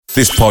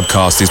This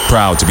podcast is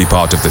proud to be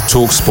part of the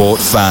TalkSport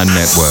Fan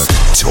Network.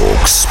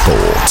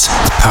 TalkSport.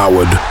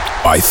 Powered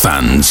by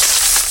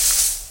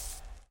fans.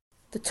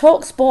 The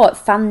TalkSport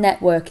Fan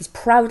Network is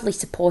proudly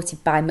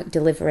supported by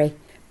McDelivery,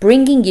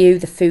 bringing you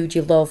the food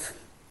you love.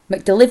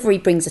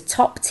 McDelivery brings a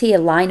top-tier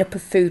lineup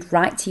of food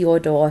right to your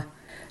door.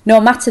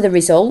 No matter the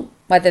result,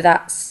 whether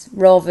that's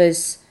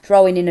Rovers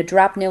throwing in a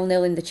drab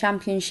 0-0 in the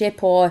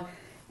Championship or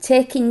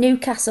taking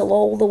Newcastle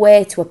all the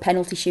way to a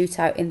penalty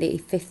shootout in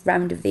the 5th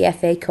round of the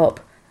FA Cup,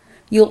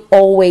 you'll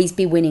always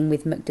be winning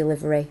with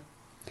McDelivery.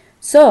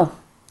 So,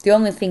 the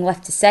only thing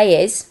left to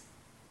say is,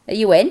 are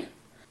you in?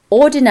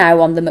 Order now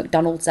on the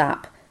McDonald's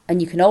app,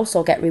 and you can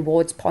also get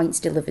rewards points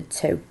delivered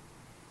too.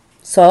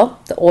 So,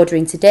 the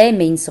ordering today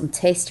means some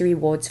tasty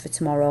rewards for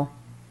tomorrow.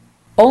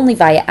 Only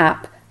via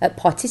app at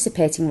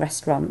participating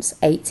restaurants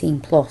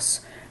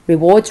 18+.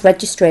 Rewards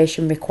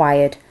registration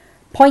required.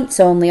 Points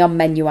only on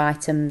menu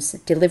items.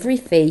 Delivery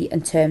fee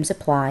and terms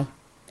apply.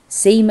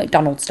 See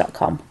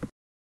mcdonalds.com.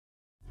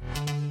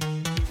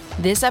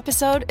 This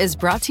episode is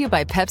brought to you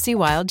by Pepsi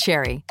Wild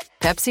Cherry.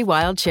 Pepsi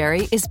Wild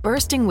Cherry is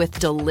bursting with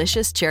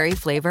delicious cherry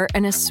flavor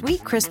and a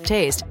sweet, crisp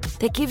taste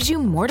that gives you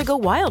more to go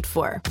wild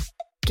for.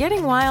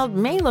 Getting wild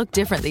may look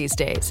different these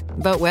days,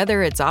 but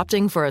whether it's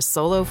opting for a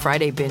solo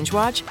Friday binge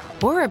watch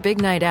or a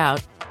big night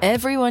out,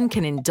 everyone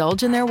can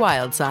indulge in their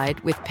wild side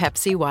with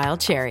Pepsi Wild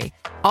Cherry.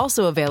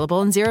 Also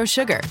available in Zero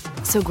Sugar.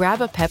 So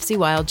grab a Pepsi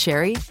Wild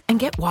Cherry and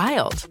get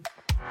wild.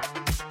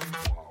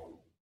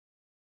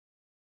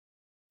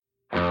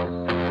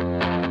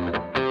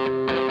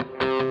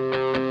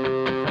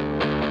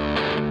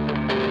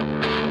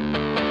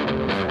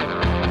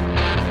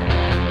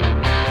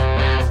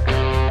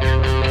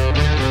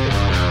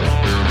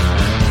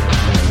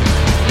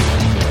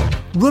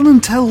 Run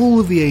and tell all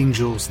of the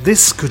angels,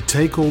 this could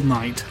take all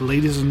night.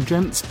 Ladies and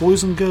gents,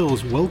 boys and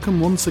girls, welcome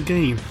once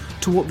again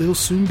to what they'll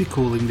soon be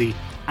calling the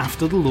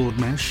After the Lord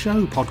Mayor's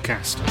Show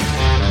podcast.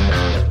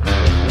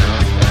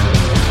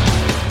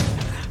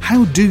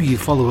 How do you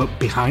follow up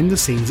behind the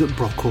scenes at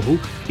Brockhall,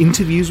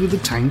 interviews with the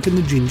Tank and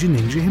the Ginger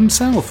Ninja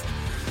himself?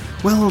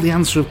 Well, the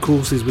answer of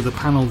course is with a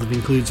panel that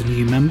includes a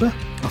new member,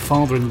 a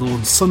father-in-law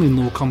and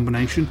son-in-law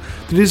combination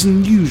that is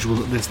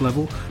unusual at this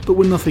level, but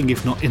we're nothing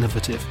if not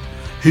innovative.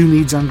 Who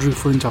needs Andrew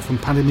Flintoff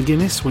and Paddy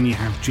McGuinness when you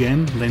have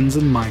Jen, Lenz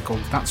and Michael?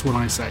 That's what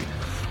I say.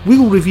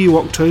 We'll review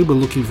October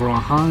looking for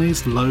our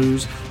highs,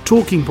 lows,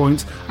 talking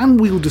points, and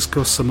we'll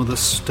discuss some of the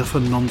stuff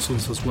and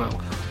nonsense as well,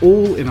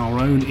 all in our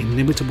own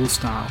inimitable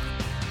style.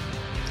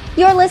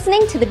 You're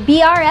listening to the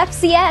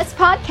BRFCS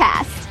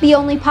podcast, the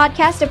only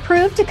podcast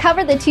approved to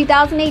cover the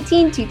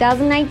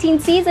 2018-2019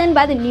 season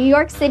by the New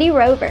York City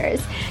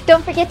Rovers.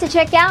 Don't forget to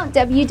check out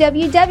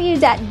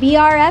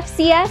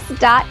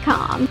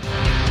www.brfcs.com.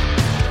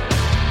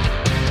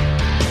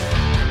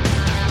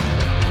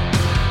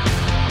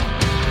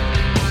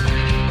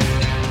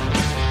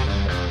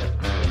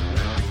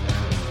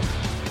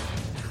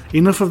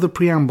 Enough of the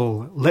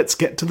preamble, let's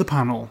get to the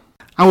panel.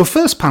 Our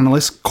first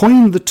panellist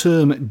coined the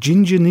term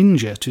Ginger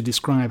Ninja to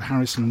describe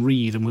Harrison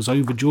Reed and was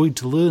overjoyed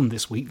to learn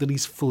this week that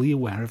he's fully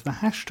aware of the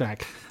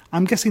hashtag.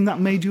 I'm guessing that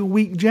made your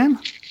week, Jen?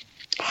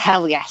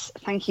 Hell yes.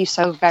 Thank you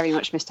so very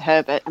much, Mr.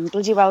 Herbert, and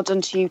bloody well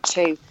done to you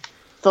too.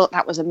 Thought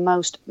that was a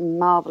most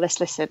marvellous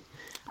listen,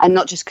 and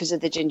not just because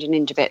of the Ginger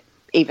Ninja bit,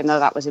 even though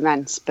that was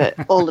immense, but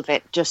all of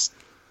it, just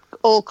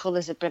all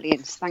colours of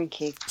brilliance.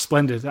 Thank you.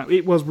 Splendid.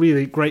 It was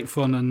really great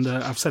fun, and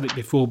I've said it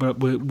before, but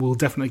we'll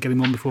definitely get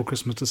him on before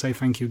Christmas to say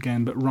thank you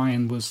again. But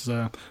Ryan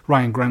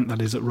Grant,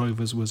 that is, at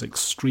Rovers, was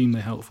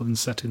extremely helpful in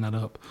setting that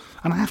up.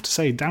 And I have to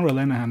say, Darragh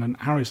Lenihan and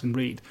Harrison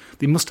Reed,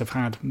 they must have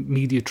had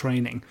media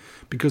training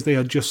because they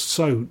are just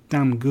so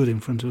damn good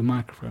in front of a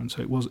microphone.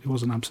 So it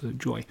was an absolute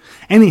joy.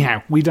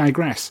 Anyhow, we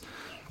digress.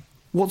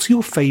 What's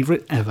your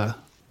favourite ever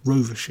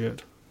Rover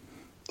shirt?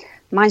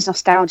 Mine's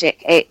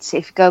nostalgic. It's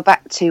if you go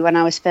back to when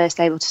I was first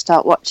able to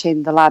start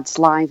watching the lads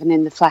live and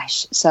in the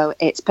flesh. So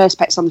it's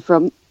Perspex on the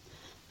front,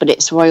 but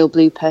it's royal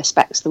blue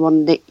Perspex, the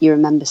one that you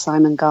remember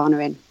Simon Garner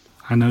in.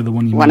 I know the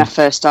one you mean. When I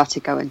first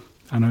started going.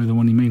 I know the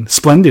one you mean.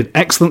 Splendid.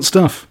 Excellent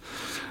stuff.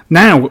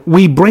 Now,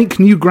 we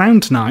break new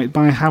ground tonight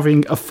by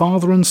having a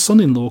father and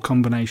son-in-law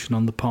combination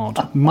on the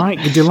pod. Mike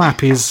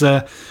Delap is,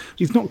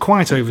 he's not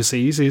quite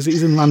overseas,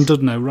 he's in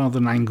Llandudno rather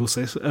than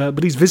Anglesey,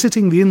 but he's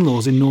visiting the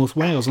in-laws in North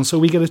Wales, and so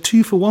we get a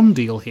 2-for-1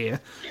 deal here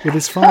with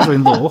his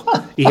father-in-law,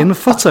 Ian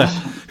Futter,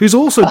 who's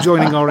also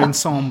joining our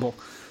ensemble.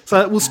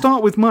 So we'll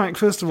start with Mike,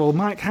 first of all.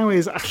 Mike, how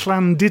is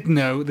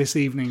Llandudno this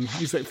evening?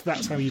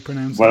 That's how you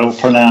pronounce it. Well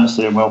pronounced,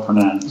 Ian, well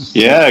pronounced.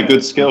 Yeah,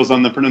 good skills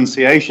on the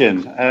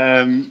pronunciation.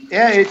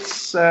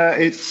 It's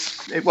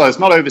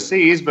not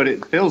overseas, but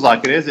it feels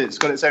like it is. It's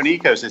got its own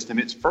ecosystem.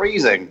 It's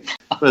freezing.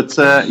 But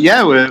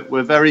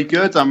we're very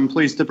good. I'm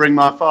pleased to bring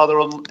my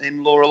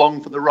father-in-law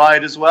along for the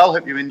ride as well.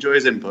 Hope you enjoy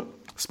his input.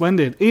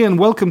 Splendid. Ian,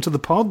 welcome to the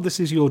pod. This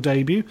is your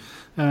debut.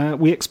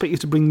 We expect you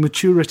to bring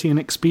maturity and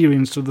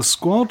experience to the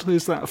squad.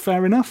 Is that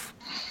fair enough?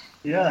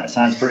 Yeah, that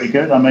sounds pretty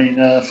good. I mean,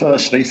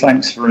 firstly,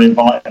 thanks for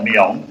inviting me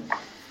on.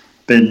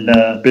 Been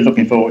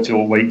looking forward to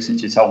all week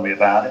since you told me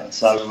about it.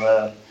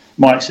 So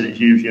Mike said it's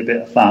usually a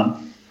bit of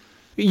fun.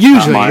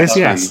 Usually,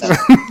 yes.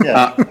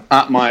 Yeah.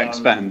 At my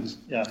expense.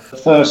 Yeah. The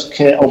first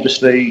kit,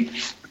 obviously,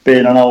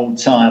 being an old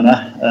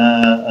timer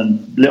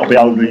and a little bit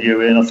older than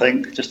you, Ian, I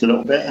think, just a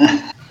little bit.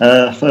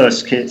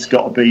 First kit's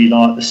got to be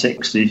like the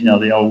 60s,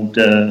 the old,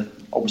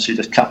 obviously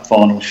the cup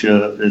final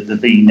shirt, the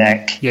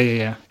V-neck.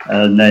 Yeah.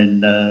 And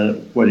then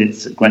when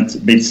it went to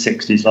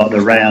mid-60s, like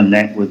the round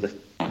neck with the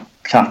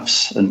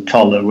cuffs and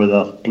collar with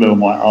a blue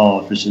and white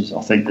R, which is,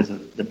 I think,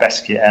 the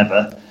best kit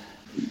ever.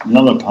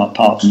 Another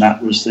part from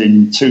that was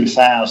in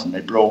 2000, they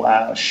brought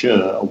out a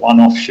shirt, a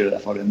one-off shirt,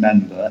 if I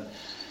remember,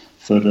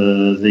 for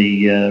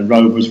the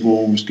Rovers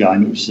Wolves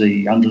game. It was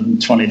the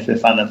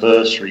 125th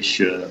anniversary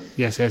shirt.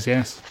 Yes.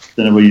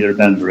 Don't know whether you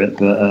remember it,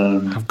 but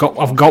I've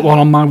got one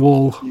on my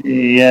wall.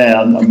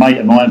 Yeah, a mate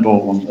of mine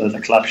bought one at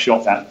the club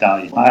shop that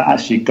day. I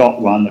actually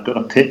got one. I've got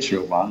a picture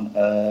of one,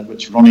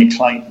 which Ronnie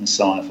Clayton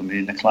signed for me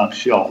in the club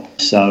shop.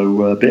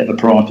 So a bit of a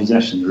pride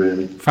possession,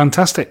 really.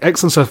 Fantastic,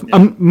 excellent stuff.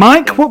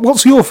 Mike,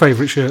 what's your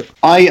favourite shirt?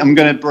 I am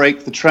going to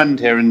break the trend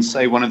here and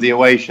say one of the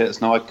away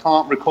shirts. Now, I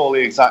can't recall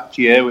the exact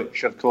year,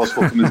 which of course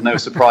will come as no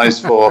surprise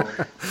for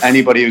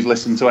anybody who's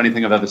listened to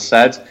anything I've ever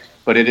said.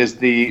 But it is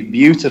the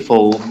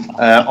beautiful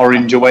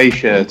orange away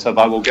shirt of,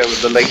 I will go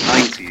with the late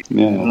 90s.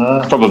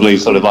 Yeah, probably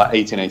sort of like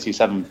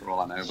 1887 for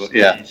all I know, but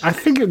yeah. I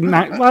think,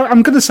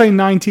 I'm going to say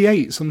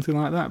 98, something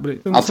like that. But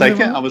I'll take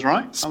it, I was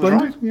right.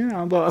 Splendid,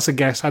 yeah, well, that's a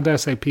guess. I dare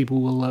say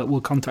people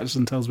will contact us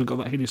and tell us we got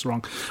that hideous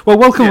wrong. Well,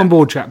 welcome on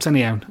board, chaps,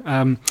 anyhow.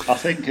 I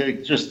think,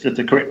 just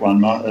a quick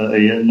one,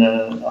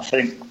 Ian, I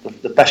think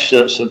the best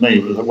shirts for me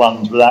were the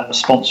ones without the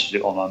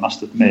sponsorship on, I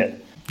must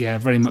admit. Yeah,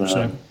 very much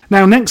so.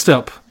 Now, next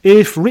up,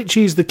 if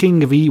Richie's the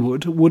King of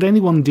Ewood, would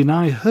anyone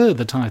deny her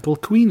the title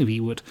Queen of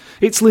Ewood?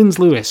 It's Linz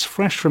Lewis,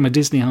 fresh from a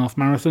Disney half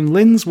marathon.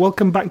 Linz,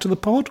 welcome back to the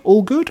pod.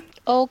 All good?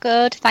 All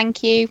good,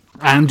 thank you.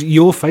 And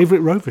your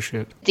favourite Rover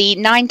shirt? The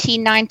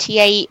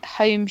 1998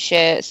 home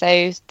shirt,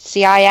 so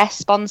CIS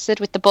sponsored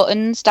with the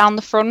buttons down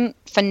the front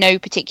for no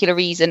particular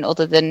reason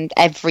other than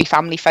every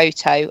family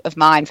photo of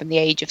mine from the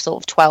age of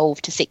sort of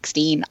 12 to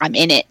 16, I'm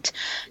in it.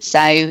 So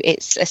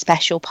it's a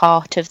special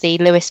part of the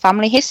Lewis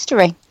family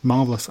history.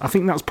 Marvellous. I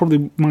think that's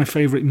probably my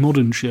favourite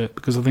modern shirt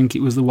because I think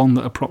it was the one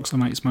that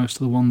approximates most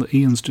to the one that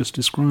Ian's just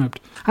described.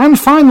 And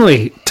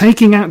finally,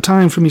 taking out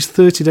time from his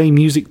 30-day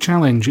music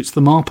challenge, it's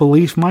the Marple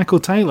Leaf, Michael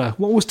Taylor.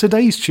 What was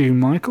today's tune,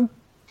 Michael?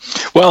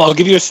 Well, I'll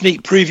give you a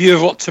sneak preview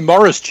of what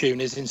tomorrow's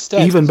tune is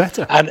instead. Even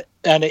better.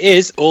 And it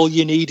is All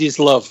You Need Is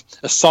Love,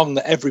 a song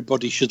that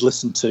everybody should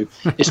listen to,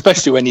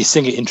 especially when you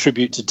sing it in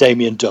tribute to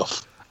Damien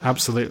Duff.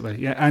 Absolutely,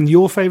 yeah. And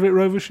your favourite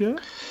Rover shirt?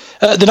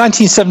 The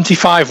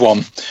 1975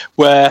 one,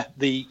 where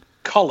the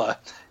collar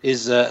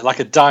is like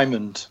a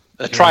diamond,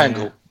 a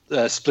triangle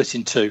split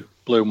in two,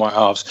 blue and white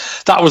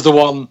halves. That was the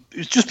one. It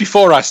was just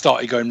before I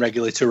started going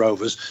regularly to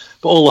Rovers,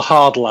 but all the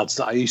hard lads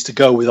that I used to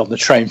go with on the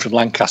train from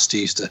Lancaster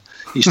used to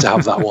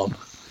have that one.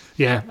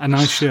 Yeah, a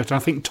nice shirt. I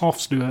think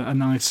Toffs do a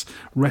nice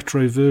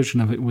retro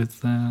version of it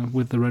with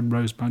the red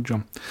rose badge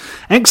on.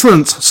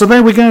 Excellent. So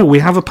there we go. We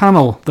have a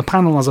panel. The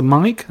panel has a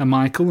Mike, a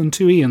Michael, and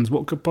two Ians.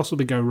 What could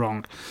possibly go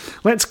wrong?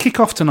 Let's kick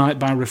off tonight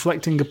by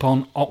reflecting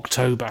upon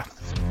October.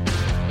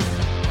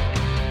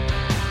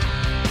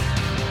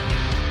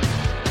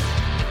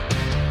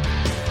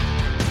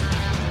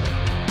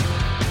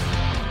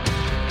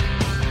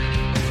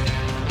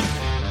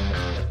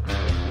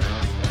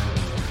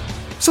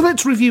 So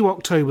let's review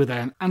October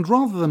then, and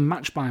rather than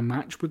match by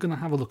match, we're going to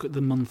have a look at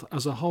the month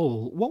as a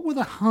whole. What were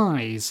the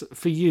highs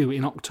for you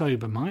in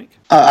October, Mike?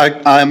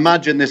 I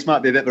imagine this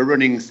might be a bit of a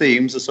running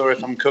theme, so sorry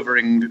if I'm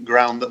covering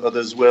ground that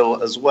others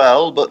will as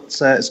well, but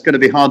it's going to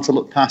be hard to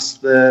look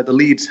past the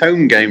Leeds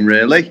home game,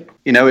 really.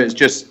 It's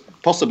just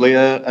possibly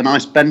a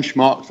nice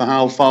benchmark for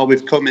how far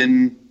we've come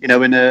in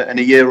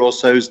a year or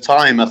so's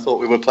time. I thought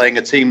we were playing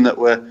a team that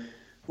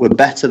were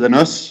better than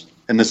us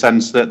in the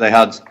sense that they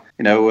had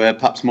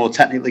perhaps more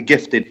technically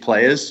gifted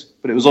players,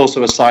 but it was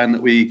also a sign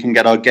that we can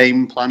get our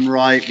game plan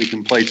right, we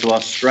can play to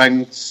our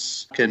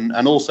strengths,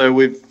 and also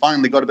we've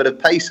finally got a bit of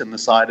pace in the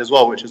side as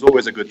well, which is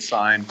always a good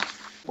sign.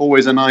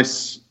 Always a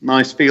nice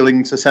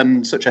feeling to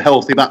send such a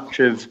healthy batch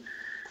of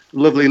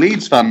lovely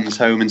Leeds fans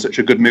home in such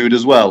a good mood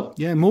as well.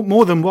 Yeah,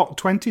 more than what,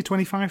 20,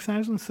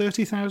 25,000,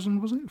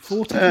 30,000 was it?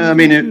 40?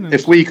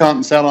 If we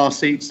can't sell our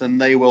seats, then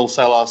they will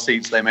sell our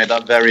seats. They made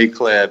that very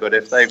clear. But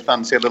if they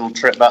fancy a little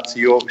trip back to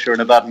Yorkshire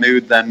in a bad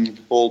mood, then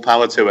all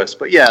power to us.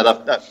 But yeah,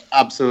 that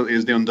absolutely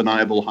is the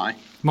undeniable high.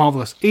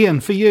 Marvellous. Ian,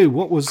 for you,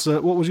 what was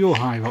your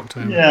high of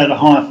October? Yeah, the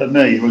high for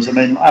me was,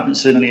 I haven't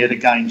seen any of the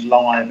games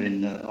live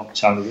in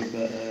October,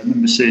 but I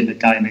remember seeing the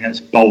game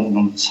against Bolton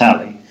on the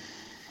tally.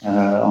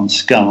 On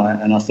Sky,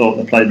 and I thought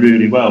they played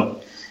really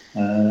well.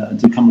 And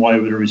to come away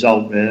with a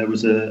result there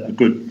was a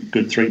good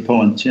 3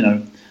 points,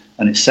 and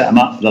it set them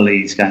up for the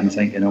Leeds game, I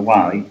think, in a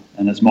way.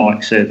 And as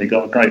Mike said, they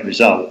got a great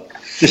result.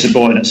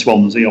 Disappointing at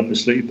Swansea,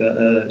 obviously, but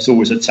it's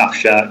always a tough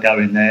shout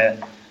going there.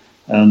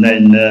 And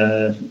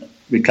then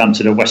we come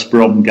to the West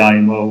Brom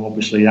game. Well,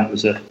 obviously that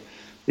was a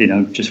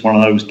just one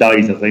of those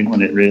days, I think,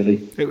 wasn't it,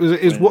 really? It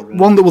was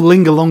one that will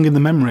linger long in the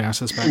memory, I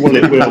suspect. Well,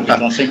 it will,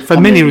 because I think for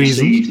many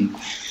reasons.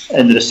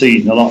 End of the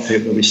season, a lot of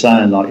people will be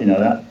saying,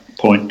 that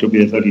point could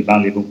be a very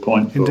valuable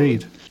point.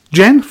 Indeed.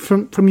 Jen,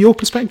 from your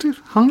perspective,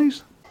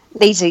 highs?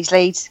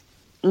 Leeds.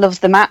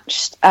 Loved the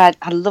match. I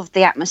loved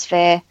the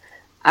atmosphere.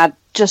 I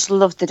just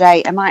loved the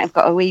day. I might have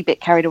got a wee bit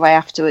carried away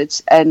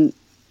afterwards, and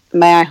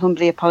may I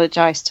humbly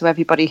apologise to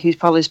everybody who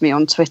follows me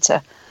on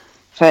Twitter.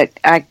 For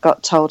I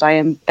got told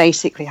I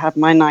basically had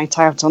my night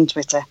out on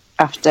Twitter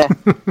after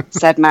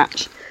said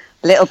match.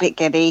 A little bit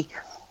giddy.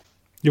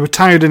 You were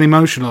tired and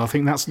emotional. I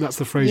think that's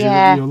the phrase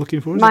you're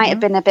looking for. Might have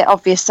been a bit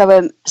obvious.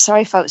 So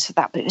sorry, folks, for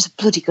that. But it was a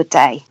bloody good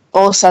day.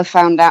 Also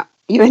found out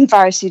you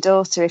embarrass your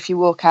daughter if you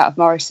walk out of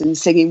Morrison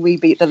singing "We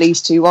Beat the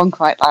Leeds 2-1"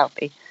 quite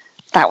loudly.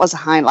 That was a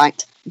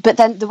highlight. But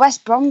then the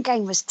West Brom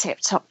game was tip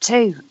top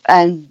too,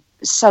 and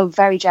so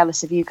very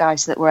jealous of you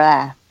guys that were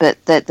there.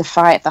 But the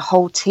fight, the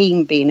whole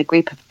team being a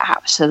group of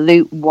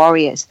absolute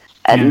warriors.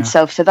 And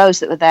so for those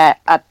that were there,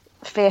 I'd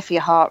fear for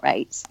your heart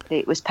rates.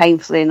 It was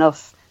painful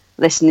enough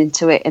listening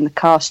to it in the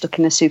car, stuck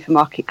in a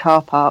supermarket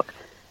car park,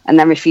 and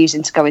then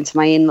refusing to go into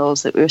my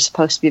in-laws that we were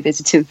supposed to be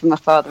visiting for my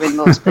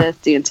father-in-law's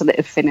birthday until it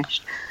had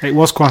finished. It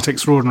was quite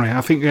extraordinary.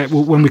 I think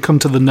when we come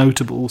to the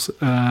notables,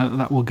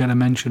 that will get a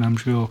mention, I'm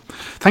sure.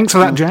 Thanks for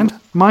that, Jen.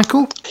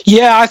 Michael?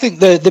 Yeah, I think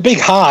the big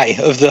high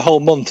of the whole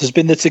month has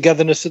been the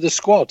togetherness of the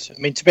squad. I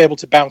mean, to be able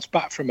to bounce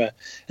back from a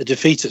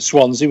defeat at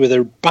Swansea with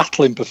a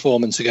battling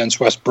performance against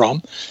West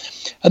Brom,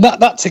 and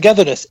that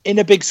togetherness in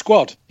a big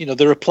squad.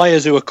 There are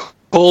players who are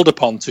called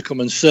upon to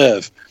come and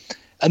serve,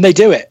 and they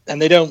do it,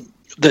 and they don't.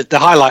 The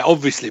highlight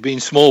obviously being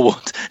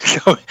Smallwood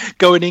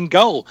going in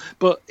goal,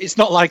 but it's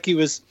not like he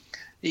was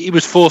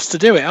forced to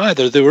do it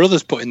either. There were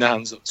others putting their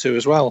hands up too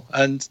as well,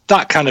 and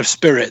that kind of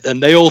spirit,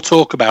 and they all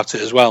talk about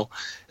it as well,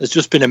 has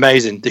just been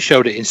amazing. They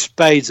showed it in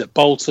spades at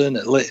Bolton,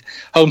 at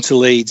home to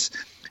Leeds,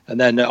 and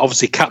then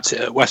obviously capped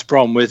it at West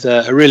Brom with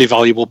a really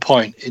valuable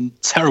point in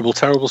terrible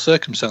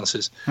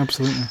circumstances.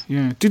 Absolutely,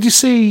 yeah. Did you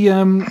see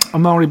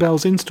Amari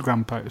Bell's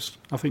Instagram post?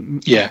 I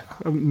think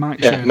Mike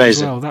shared it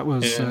as well. That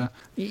was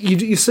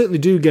you certainly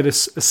do get a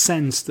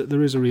sense that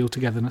there is a real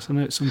togetherness. I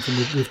know it's something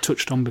we've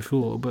touched on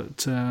before, but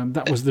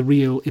that was the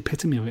real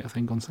epitome of it, I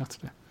think, on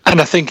Saturday.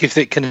 And I think if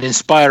it can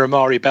inspire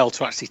Amari Bell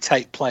to actually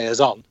take players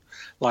on,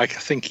 like I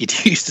think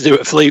he used to do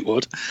at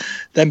Fleetwood,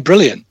 then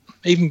brilliant,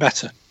 even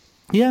better.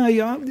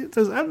 Yeah,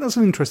 that's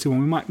an interesting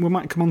one. We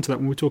might come on to that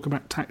when we talk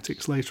about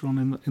tactics later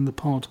on in the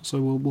pod. So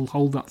we'll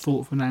hold that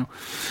thought for now.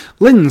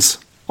 Linz,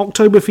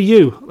 October for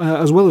you,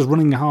 as well as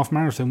running a half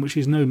marathon, which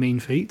is no mean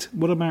feat.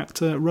 What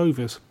about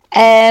Rovers?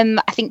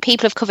 I think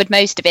people have covered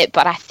most of it,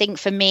 but I think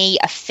for me,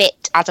 a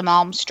fit Adam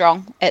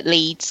Armstrong at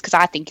Leeds, because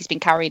I think he's been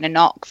carrying a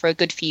knock for a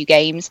good few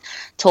games,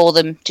 tore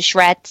them to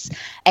shreds.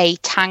 A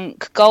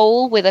Tank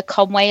goal with a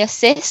Conway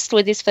assist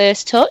with his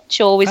first touch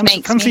always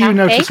makes me happy. Fancy you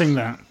noticing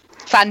that.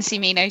 Fancy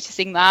me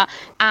noticing that.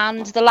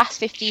 And the last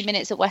 15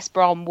 minutes at West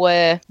Brom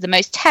were the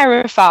most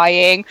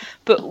terrifying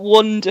but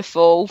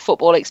wonderful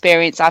football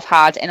experience I've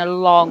had in a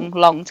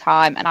long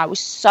time, and I was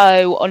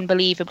so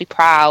unbelievably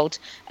proud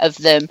of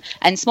them.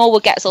 And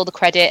Smallwood gets all the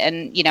credit,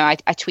 and I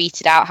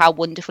tweeted out how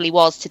wonderful he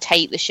was to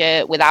take the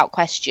shirt without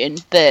question,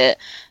 but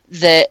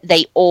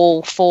they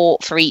all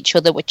fought for each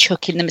other, were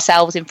chucking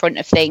themselves in front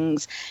of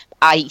things.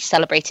 I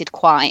celebrated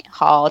quite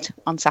hard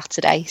on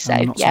Saturday,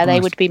 so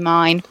they would be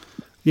mine.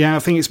 Yeah, I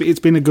think it's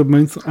been a good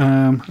month.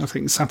 I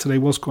think Saturday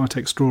was quite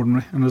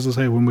extraordinary, and as I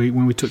say, when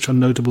we touch on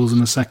notables in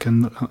a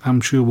second,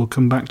 I'm sure we'll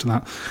come back to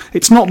that.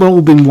 It's not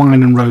all been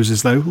wine and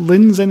roses, though.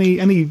 Linz,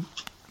 any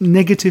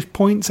negative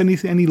points?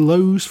 Any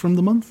lows from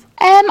the month?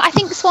 I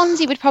think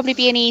Swansea would probably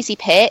be an easy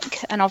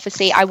pick, and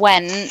obviously I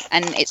went,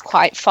 and it's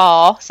quite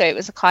far, so it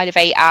was a kind of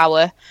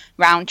 8-hour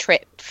round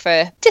trip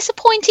for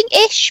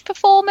disappointing-ish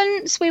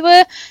performance. We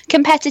were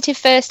competitive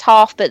first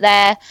half, but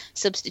their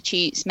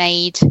substitutes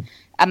made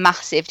a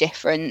massive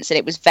difference, and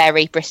it was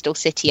very Bristol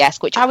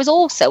City-esque, which I was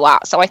also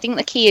at. So I think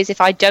the key is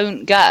if I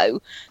don't go,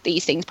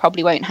 these things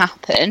probably won't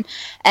happen.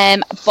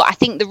 But I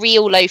think the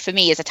real low for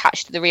me is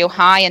attached to the real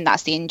high, and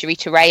that's the injury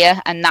to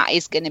Raya, and that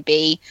is going to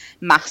be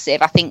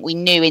massive. I think we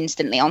knew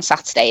instantly on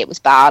Saturday it was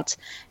bad.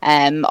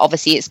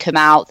 Obviously it's come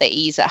out that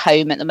he's at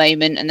home at the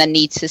moment and then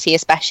needs to see a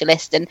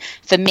specialist, and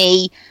for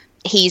me,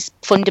 he's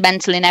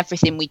fundamental in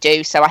everything we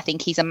do, so I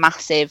think he's a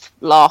massive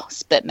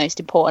loss, but most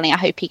importantly I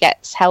hope he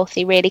gets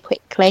healthy really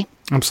quickly.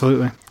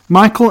 Absolutely.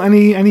 Michael,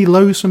 any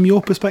lows from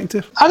your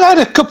perspective? I had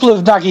a couple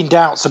of nagging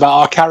doubts about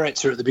our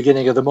character at the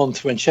beginning of the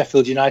month when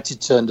Sheffield United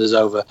turned us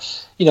over.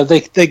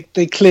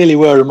 They clearly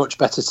were a much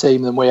better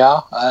team than we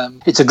are.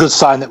 It's a good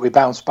sign that we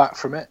bounced back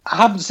from it. I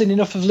haven't seen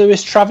enough of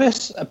Lewis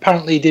Travis.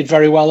 Apparently he did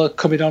very well at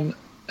coming on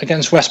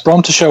against West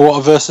Brom to show what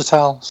a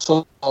versatile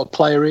sort of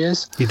player he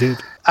is. He did.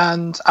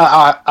 And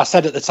I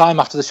said at the time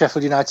after the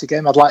Sheffield United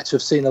game, I'd like to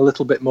have seen a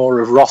little bit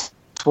more of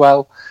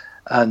Rothwell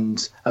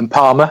and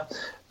Palmer.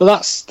 But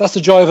that's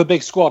the joy of a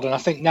big squad, and I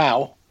think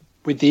now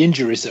with the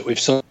injuries that we've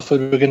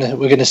suffered,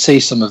 we're gonna see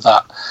some of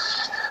that.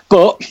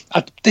 But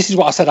this is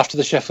what I said after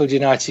the Sheffield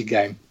United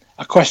game.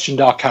 I questioned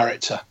our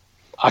character.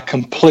 I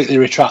completely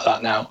retract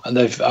that now, and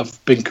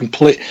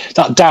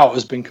that doubt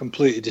has been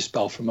completely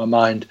dispelled from my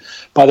mind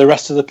by the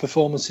rest of the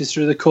performances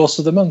through the course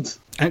of the month.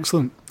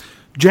 Excellent.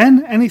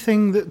 Jen,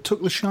 anything that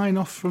took the shine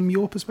off from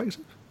your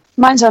perspective?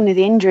 Mine's only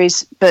the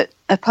injuries, but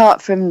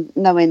apart from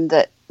knowing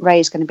that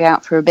Ray's going to be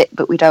out for a bit,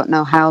 but we don't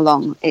know how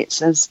long,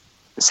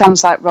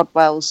 sounds like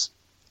Rodwell's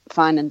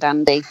fine and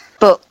dandy.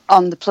 But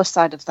on the plus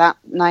side of that,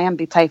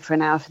 Nyambe played for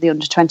an hour for the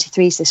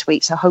under-23s this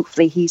week, so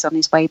hopefully he's on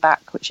his way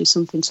back, which is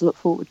something to look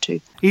forward to.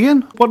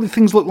 Ian, what did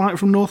things look like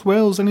from North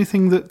Wales?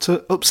 Anything that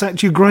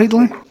upset you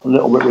greatly? A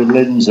little bit with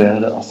Lindsay,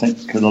 that I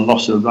think the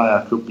loss of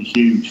Raya could be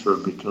huge for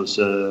him because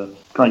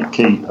great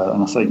keeper,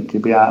 and I think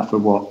he'll be out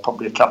for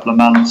probably a couple of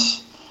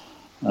months.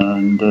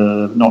 And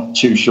not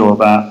too sure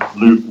about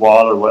Luke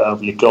Weiler or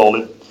whatever you call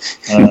it.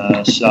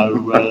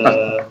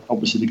 So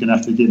obviously they're going to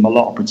have to give him a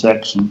lot of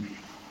protection.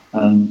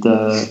 And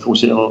of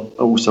course it'll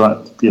also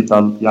have to give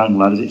the young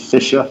lad, is it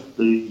Fisher,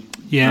 the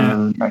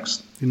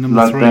next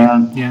lad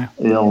down? Yeah.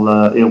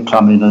 He'll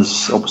come in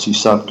as obviously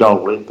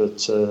sub-goalie,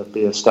 but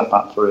be a step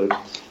up for him.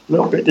 A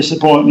little bit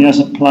disappointing he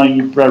hasn't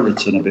played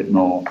Brereton a bit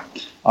more.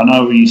 I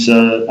know he's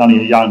only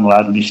a young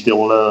lad and he's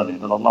still learning,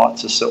 but I'd like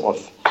to sort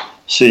of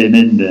see him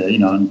in there,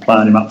 and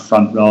playing him up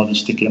front rather than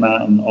sticking him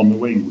out on the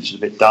wing, which is a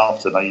bit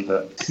daft to me.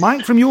 But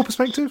Mike, from your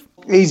perspective?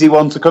 Easy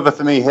one to cover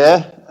for me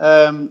here.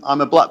 I'm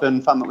a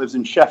Blackburn fan that lives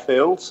in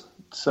Sheffield,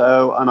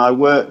 and I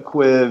work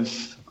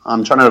with,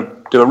 I'm trying to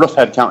do a rough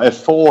head count here,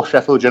 4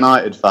 Sheffield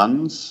United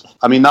fans.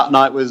 I mean, that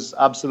night was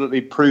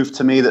absolutely proof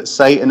to me that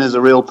Satan is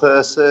a real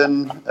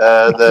person,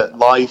 that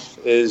life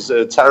is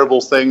a terrible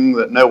thing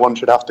that no one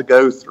should have to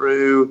go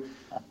through,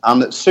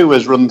 and that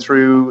sewers run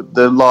through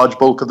the large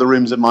bulk of the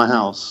rooms in my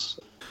house.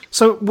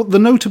 So the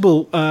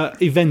notable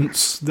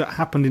events that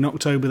happened in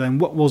October then,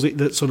 what was it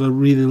that sort of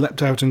really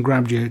leapt out and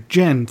grabbed you?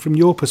 Jen, from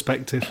your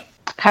perspective?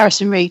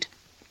 Harrison Reid.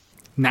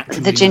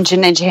 Naturally. The Ginger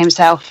Ninja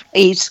himself.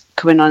 He's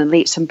coming on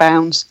leaps and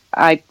bounds.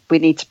 We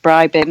need to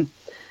bribe him.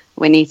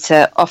 We need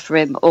to offer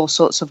him all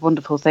sorts of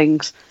wonderful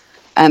things.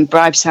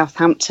 Bribe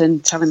Southampton,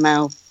 tell him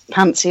how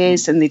pants he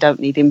is and they don't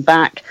need him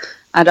back.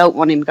 I don't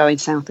want him going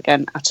south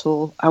again at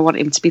all. I want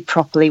him to be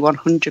properly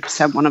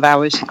 100% one of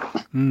ours.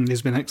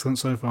 He's been excellent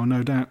so far,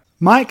 no doubt.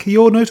 Mike,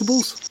 your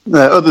notables?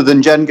 Other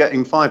than Jen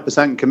getting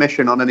 5%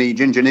 commission on any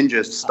Ginger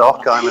Ninja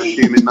stock, I'm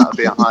assuming that would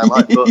be a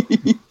highlight.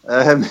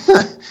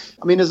 But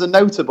I mean, as a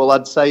notable,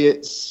 I'd say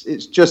it's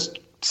just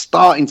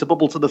starting to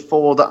bubble to the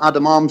fore that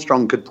Adam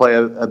Armstrong could play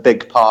a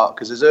big part,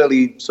 because his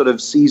early sort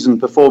of season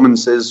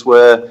performances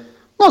were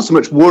not so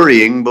much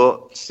worrying,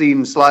 but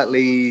seemed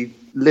slightly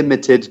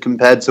limited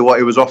compared to what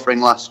he was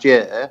offering last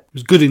year. He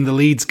was good in the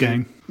Leeds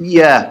game.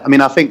 Yeah, I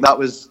mean, I think that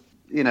was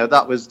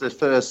the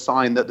first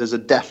sign that there's a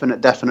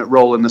definite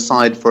role in the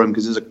side for him,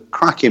 because he's a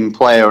cracking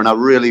player, and I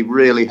really,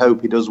 really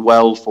hope he does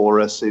well for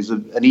us. He's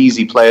an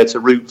easy player to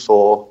root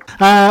for.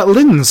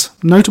 Linz,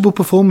 notable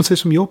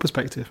performances from your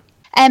perspective?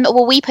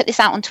 Well, we put this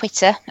out on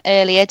Twitter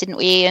earlier, didn't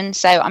we, Ian?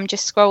 So I'm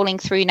just scrolling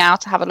through now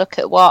to have a look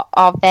at what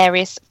our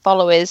various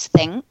followers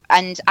think.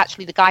 And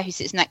actually, the guy who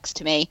sits next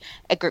to me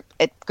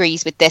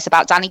agrees with this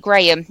about Danny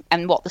Graham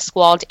and what the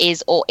squad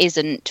is or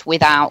isn't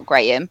without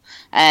Graham.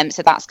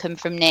 So that's come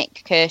from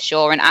Nick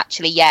Kershaw. And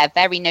actually, yeah,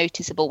 very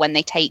noticeable when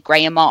they take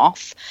Graham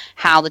off,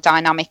 how the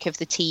dynamic of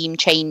the team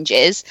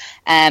changes.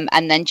 And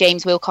then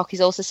James Wilcock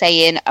is also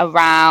saying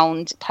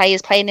around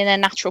players playing in their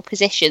natural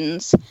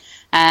positions.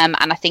 And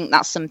I think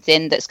that's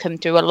something that's come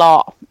through a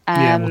lot.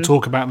 Yeah, we'll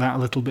talk about that a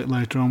little bit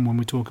later on when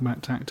we talk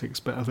about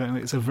tactics, but I think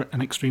it's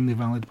an extremely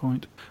valid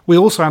point. We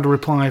also had a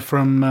reply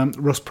from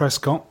Russ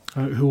Prescott,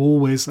 who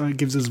always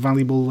gives us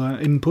valuable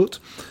input,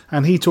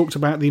 and he talked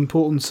about the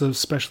importance of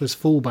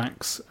specialist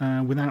fullbacks.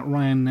 Without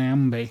Ryan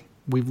Nyambe,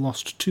 we've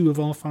lost 2 of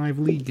our 5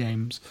 league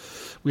games.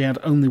 We had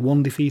only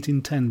 1 defeat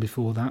in 10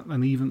 before that,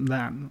 and even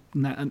then,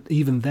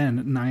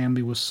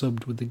 Nyambe was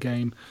subbed with the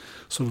game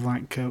sort of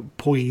like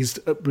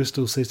poised at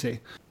Bristol City.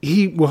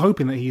 We're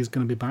hoping that he is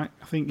going to be back.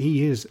 I think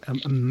he is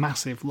a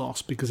massive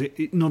loss, because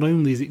it not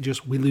only is it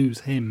just we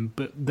lose him,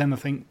 but then I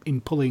think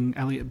in pulling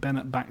Elliot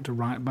Bennett back to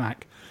right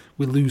back,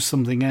 we lose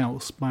something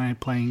else by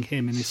playing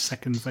him in his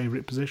second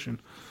favourite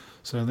position.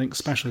 So I think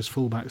specialist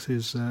fullbacks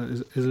is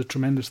a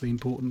tremendously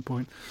important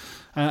point.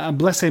 And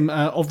bless him,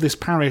 of this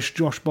parish,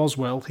 Josh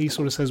Boswell, he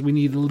sort of says we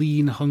need a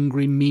lean,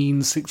 hungry, mean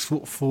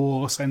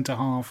 6'4" centre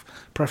half,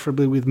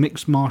 preferably with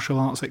mixed martial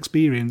arts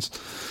experience,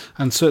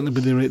 and certainly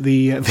with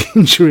the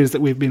injuries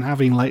that we've been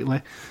having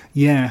lately.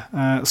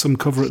 Yeah, some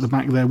cover at the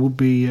back there would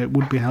be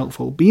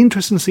helpful. Be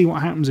interesting to see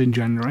what happens in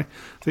January.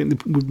 I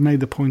think we've made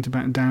the point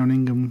about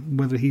Downing and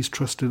whether he's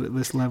trusted at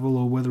this level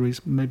or whether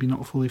he's maybe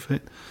not fully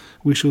fit.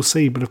 We shall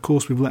see. But of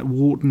course, we've let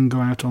Wharton go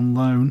out on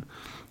loan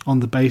on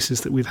the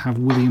basis that we'd have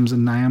Williams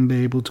and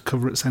Nyambe able to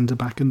cover at centre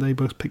back, and they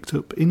both picked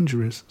up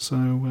injuries.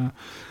 So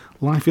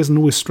life isn't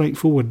always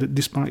straightforward,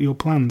 despite your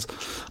plans.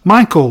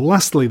 Michael,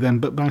 lastly then,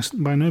 but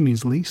by no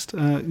means least,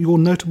 your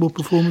notable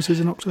performances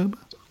in October?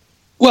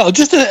 Well,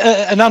 just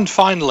an and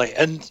finally,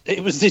 and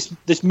it was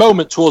this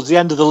moment towards the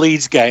end of the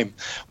Leeds game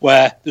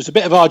where there's a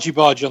bit of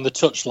argy-bargy on the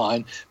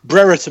touchline.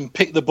 Brereton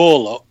picked the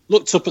ball up,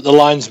 looked up at the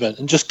linesman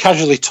and just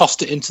casually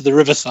tossed it into the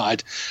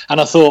riverside.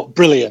 And I thought,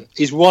 brilliant,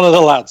 he's one of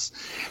the lads.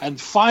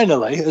 And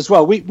finally, as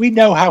well, we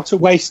know how to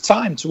waste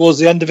time towards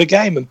the end of a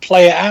game and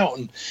play it out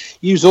and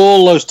use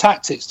all those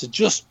tactics to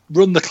just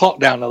run the clock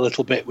down a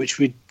little bit, which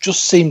we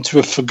just seem to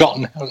have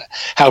forgotten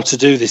how to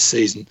do this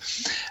season.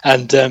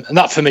 And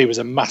that for me was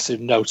a massive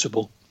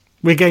notable.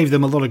 We gave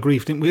them a lot of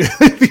grief, didn't we,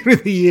 during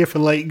the year for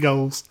late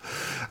goals.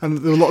 And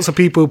there were lots of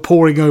people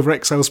poring over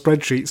Excel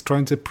spreadsheets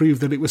trying to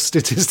prove that it was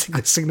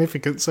statistically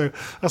significant. So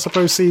I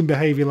suppose seeing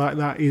behaviour like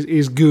that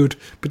is good,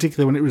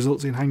 particularly when it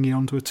results in hanging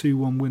on to a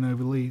 2-1 win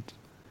over Leeds.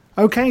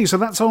 OK, so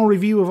that's our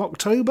review of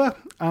October.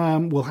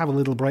 We'll have a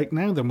little break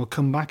now, then we'll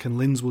come back and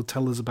Linz will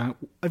tell us about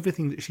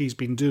everything that she's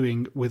been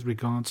doing with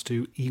regards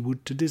to Ewood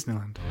to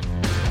Disneyland.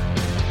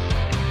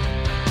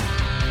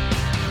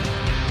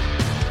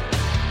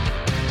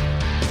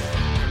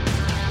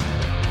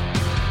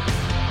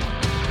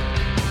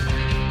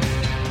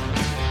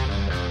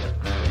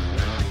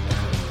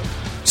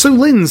 So,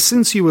 Linz,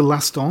 since you were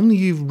last on,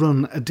 you've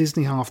run a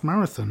Disney Half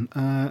Marathon,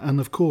 and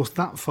of course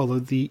that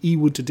followed the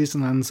Ewood to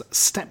Disneyland's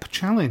Step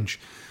Challenge.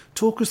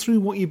 Talk us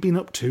through what you've been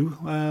up to,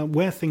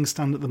 where things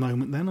stand at the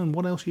moment then, and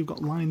what else you've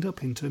got lined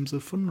up in terms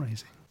of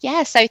fundraising.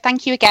 Yeah, so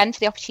thank you again for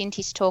the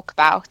opportunity to talk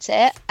about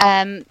it.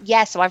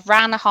 So I've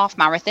ran a half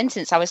marathon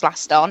since I was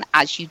last on,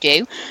 as you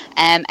do.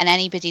 And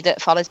anybody that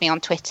follows me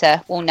on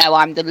Twitter will know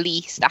I'm the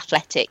least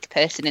athletic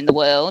person in the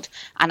world.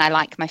 And I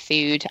like my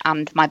food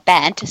and my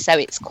bed, so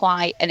it's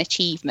quite an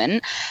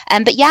achievement.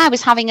 But yeah, I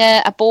was having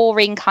a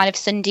boring kind of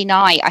Sunday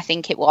night, I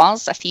think it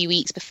was, a few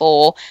weeks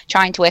before,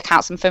 trying to work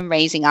out some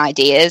fundraising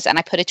ideas. And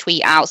I put a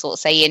tweet out sort of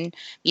saying,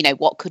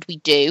 what could we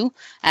do?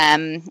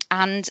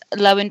 And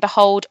lo and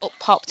behold, up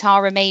popped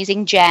our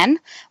amazing Jen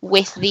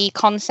with the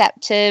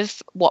concept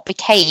of what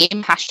became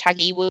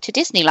 #Ewood to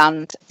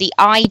Disneyland. The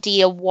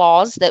idea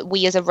was that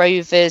we as a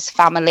Rovers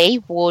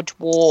family would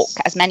walk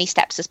as many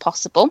steps as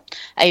possible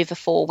over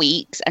 4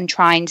 weeks and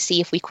try and see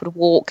if we could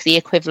walk the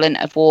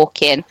equivalent of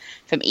walking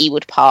from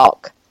Ewood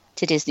Park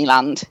to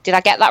Disneyland. Did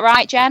I get that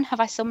right, Jen? Have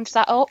I summed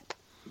that up?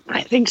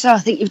 I think so. I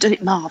think you've done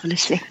it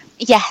marvellously.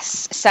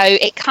 Yes, so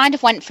it kind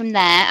of went from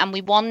there, and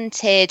I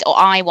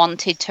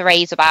wanted to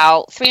raise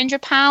about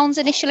 £300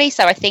 initially,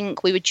 so I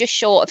think we were just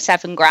short of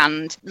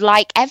 £7,000.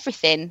 Like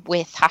everything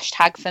with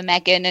 #for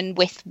Megan and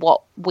with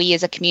what we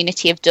as a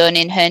community have done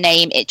in her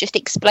name, it just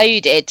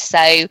exploded.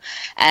 So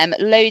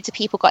loads of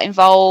people got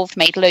involved,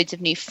 made loads of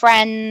new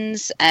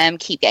friends,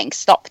 keep getting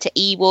stopped at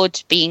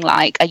Ewood, being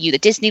like, are you the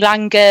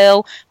Disneyland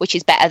girl? Which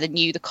is better than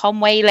you, the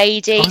Conway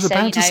lady. I was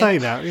about to say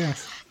that,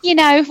 yes.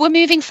 We're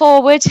moving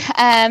forward,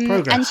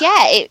 and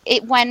yeah,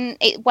 it went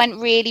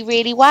really,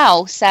 really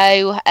well.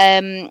 So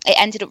it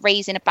ended up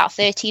raising about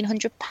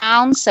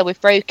 £1,300. So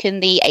we've broken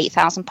the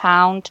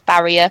 £8,000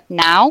 barrier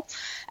now.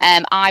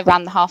 I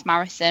ran the half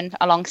marathon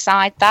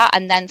alongside that,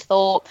 and then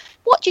thought,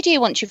 what do you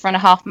do once you've run a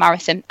half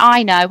marathon?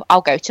 I know,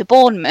 I'll go to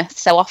Bournemouth.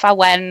 So off I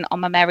went on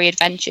my merry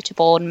adventure to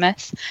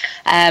Bournemouth,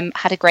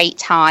 had a great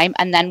time,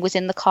 and then was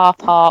in the car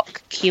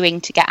park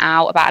queuing to get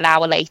out about an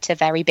hour later,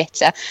 very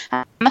bitter.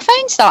 My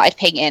phone started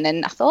pinging,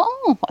 and I thought,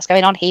 what's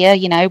going on here?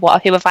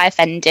 Who have I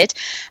offended?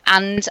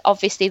 And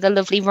obviously the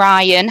lovely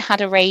Ryan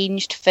had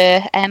arranged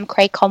for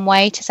Craig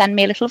Conway to send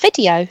me a little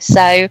video.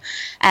 So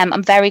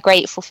I'm very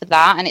grateful for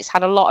that, and it's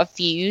had a lot of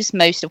views,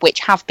 most of which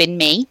have been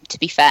me, to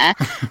be fair,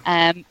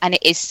 and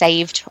it is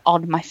saved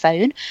on my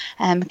phone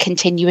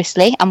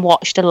continuously and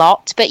watched a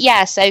lot. But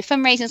yeah, so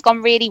fundraising's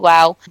gone really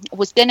well.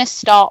 Was going to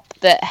stop,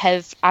 but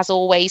have, as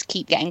always,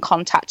 keep getting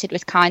contacted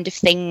with kind of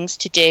things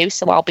to do.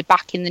 So I'll be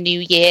back in the new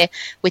year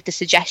with the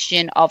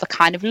suggestion of a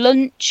kind of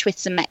lunch with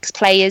some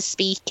ex-players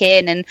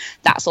speaking, and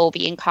that's all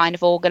being kind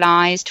of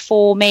organised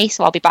for me.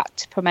 So I'll be back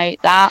to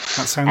promote that.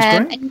 That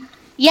sounds great.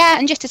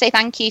 And just to say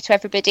thank you to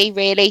everybody,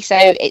 really. So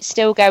it's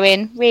still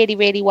going really,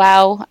 really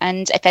well.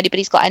 And if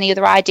anybody's got any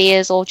other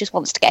ideas or just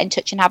wants to get in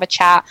touch and have a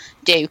chat,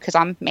 do, because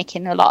I'm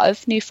making a lot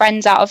of new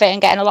friends out of it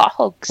and getting a lot of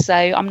hugs. So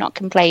I'm not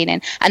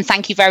complaining. And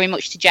thank you very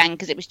much to Jen,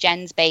 because it was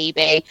Jen's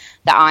baby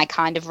that I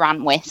kind of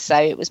ran with. So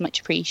it was much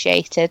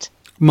appreciated.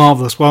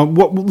 Marvellous. Well,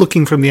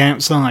 looking from the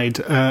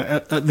outside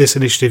at this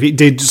initiative, it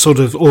did sort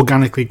of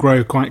organically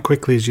grow quite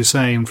quickly, as you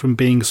say, and from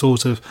being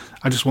sort of,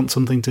 I just want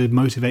something to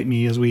motivate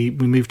me as we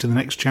move to the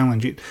next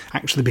challenge, it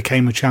actually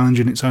became a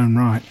challenge in its own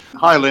right.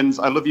 Hi, Linz.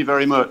 I love you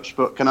very much,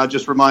 but can I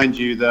just remind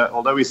you that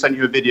although we sent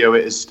you a video,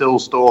 it is still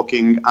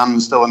stalking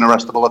and still an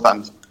arrestable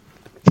offence.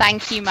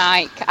 Thank you,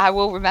 Mike. I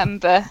will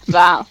remember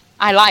that.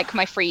 I like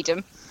my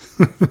freedom.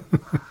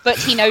 But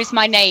he knows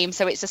my name,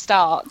 so it's a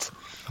start.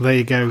 There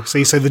you go.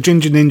 See, so the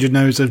Ginger Ninja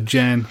knows of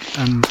Jen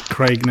and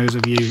Craig knows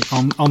of you.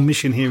 Our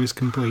mission here is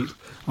complete.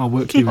 Our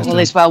work here is done. All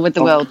is well with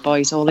the world,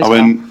 boys. All is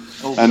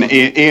well. And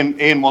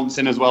Ian wants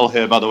in as well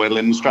here, by the way,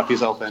 Lynn. Strap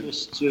yourself in.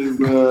 Just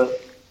to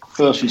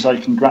firstly say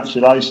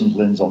congratulations,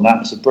 Linz, on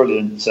that. It's a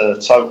brilliant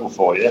total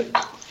for you.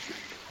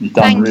 You've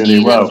done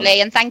really well.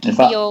 Lovely, and thank you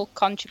for your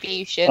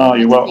contribution. Oh,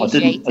 you're welcome. I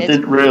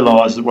didn't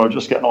realise that. Well,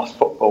 just getting off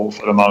football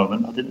for a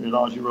moment. I didn't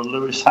realise you were a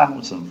Lewis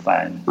Hamilton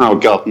fan. Oh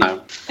God,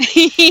 no.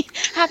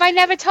 Have I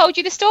never told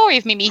you the story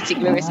of me meeting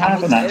Lewis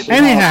Hamilton?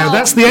 Anyhow,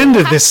 that's the end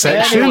of this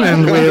section,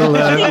 and we'll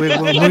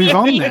move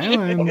on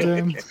now. And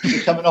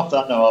we're coming off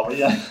that now, are we?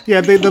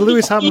 Yeah, the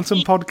Lewis Hamilton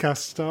podcast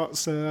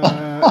starts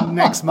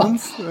next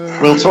month.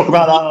 We'll talk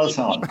about that another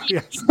time.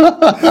 Yes,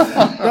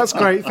 that's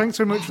great. Thanks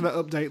very much for that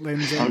update,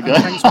 Lindsay. Okay.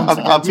 Thanks once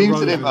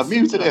again I've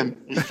muted him.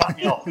 He's cut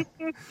me off.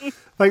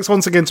 Thanks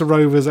once again to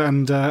Rovers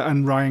and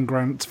Ryan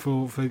Grant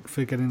for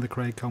getting the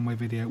Craig Conway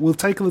video. We'll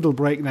take a little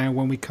break now.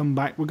 When we come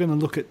back, we're going to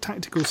look at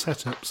tactical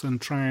setups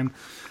and try and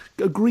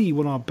agree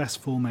what our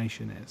best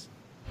formation is.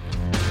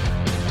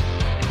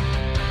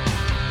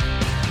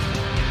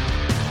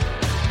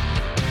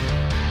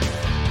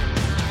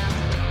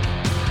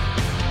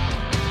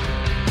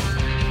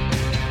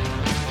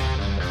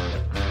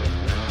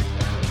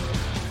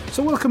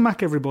 So welcome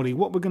back, everybody.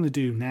 What we're going to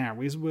do now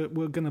is we're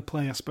going to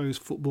play, I suppose,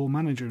 Football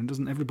Manager, and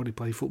doesn't everybody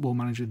play Football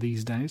Manager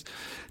these days?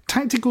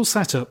 Tactical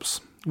setups.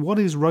 What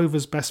is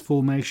Rovers' best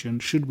formation?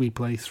 Should we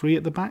play 3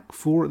 at the back,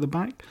 4 at the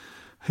back?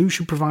 Who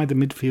should provide the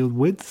midfield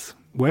width?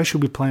 Where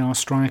should we play our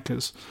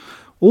strikers?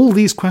 All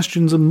these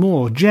questions and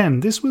more.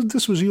 Jen, this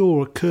was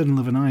your kernel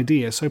of an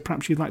idea, so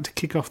perhaps you'd like to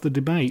kick off the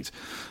debate.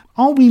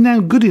 Are we now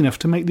good enough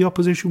to make the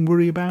opposition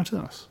worry about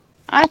us?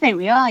 I think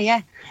we are,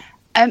 yeah.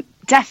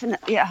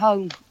 Definitely at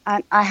home.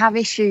 I have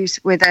issues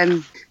with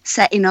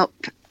setting up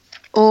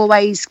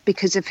always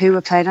because of who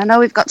we're playing. I know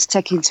we've got to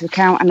take into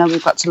account, I know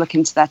we've got to look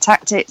into their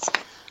tactics,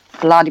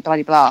 blah, blah,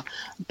 blah, blah.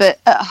 But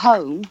at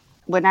home,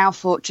 we're now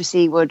Fortress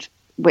Ewood,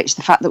 which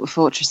the fact that we're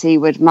Fortress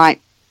Ewood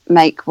might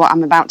make what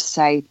I'm about to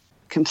say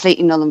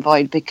completely null and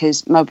void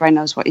because Mowbray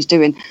knows what he's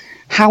doing.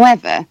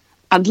 However,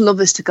 I'd love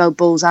us to go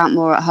balls out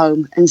more at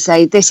home and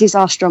say, this is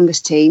our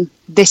strongest team.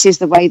 This is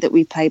the way that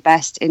we play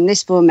best in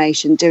this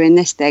formation, doing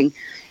this thing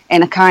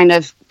in a kind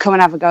of come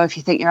and have a go if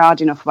you think you're hard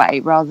enough way,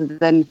 rather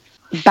than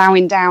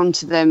bowing down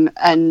to them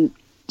and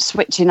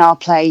switching our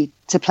play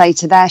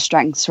to their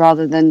strengths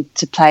rather than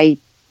to play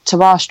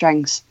to our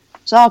strengths.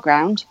 It's our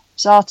ground.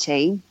 It's our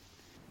team.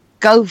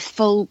 Go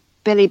full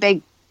Billy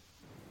Big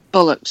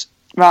Bullocks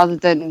rather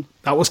than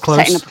that was close.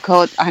 Setting up a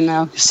chord. I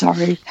know,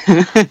 sorry.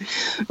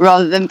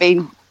 Rather than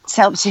being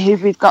self to who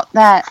we've got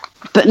there.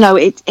 But no,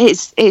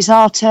 it's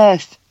our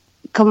turf.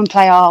 Come and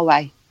play our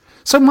way.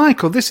 So,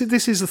 Michael, this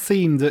is a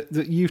theme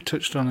that you've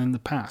touched on in the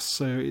past,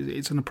 so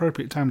it's an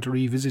appropriate time to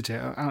revisit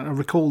it. I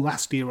recall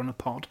last year on a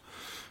pod,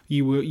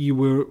 you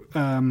were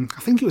I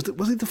think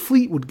was it the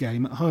Fleetwood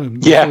game at home?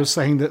 Yeah. You were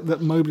saying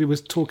that Mowbray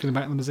was talking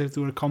about them as if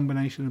they were a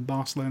combination of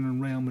Barcelona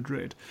and Real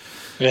Madrid.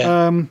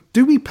 Yeah.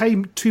 Do we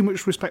pay too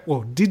much respect,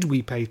 or did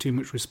we pay too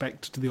much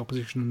respect to the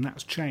opposition and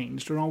that's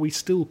changed, or are we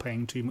still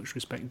paying too much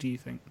respect, do you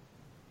think?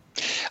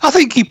 I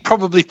think he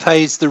probably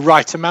pays the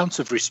right amount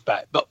of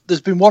respect, but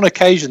there's been one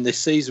occasion this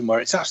season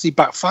where it's actually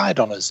backfired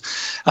on us.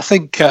 I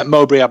think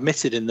Mowbray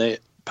admitted in the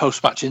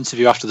post-match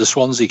interview after the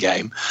Swansea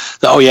game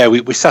that,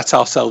 we set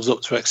ourselves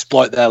up to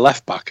exploit their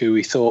left-back, who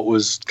we thought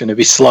was going to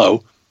be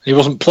slow. He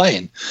wasn't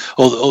playing.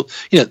 Or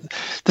the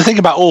thing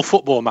about all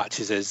football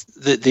matches is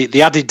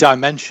the added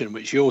dimension,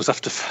 which you always have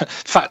to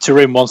factor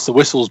in once the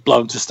whistle's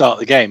blown to start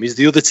the game, is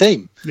the other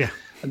team. Yeah.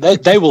 And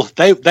they will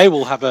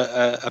have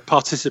a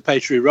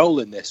participatory role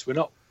in this. We're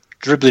not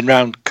dribbling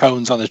around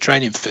cones on the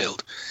training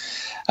field.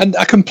 And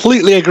I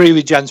completely agree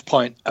with Jen's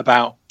point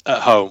about at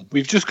home.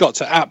 We've just got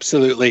to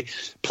absolutely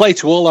play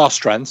to all our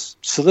strengths,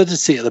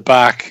 solidity at the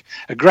back,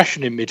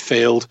 aggression in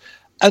midfield.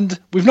 And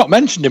we've not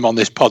mentioned him on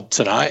this pod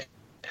tonight,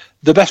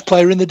 the best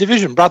player in the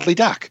division, Bradley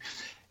Dack.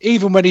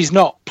 Even when he's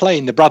not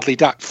playing the Bradley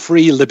Dack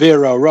free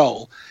libero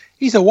role,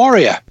 he's a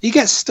warrior. He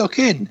gets stuck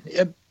in.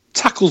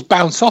 Tackles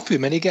bounce off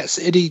him and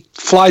he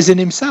flies in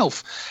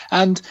himself,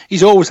 and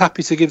he's always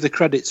happy to give the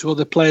credit to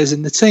other players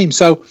in the team.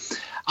 So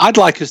I'd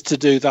like us to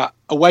do that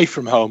away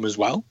from home as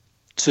well.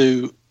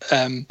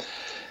 And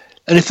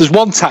if there's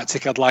one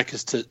tactic I'd like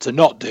us to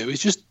not do, is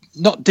just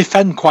not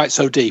defend quite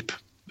so deep,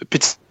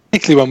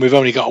 particularly when we've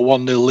only got a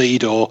 1-0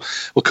 lead or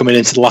we're coming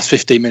into the last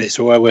 15 minutes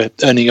where we're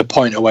earning a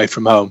point away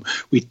from home.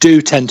 We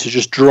do tend to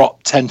just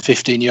drop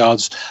 10-15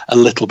 yards a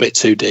little bit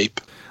too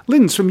deep.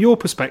 Linz, from your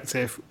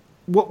perspective,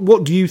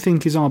 what do you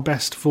think is our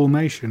best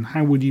formation?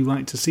 How would you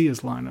like to see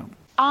us line up?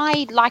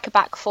 I like a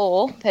back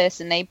four,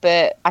 personally,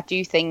 but I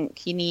do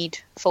think you need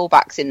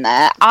fullbacks in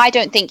there. I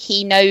don't think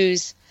he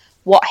knows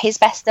what his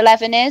best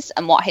 11 is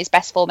and what his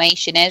best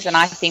formation is, and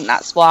I think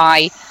that's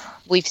why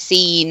we've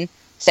seen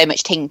so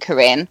much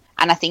tinkering.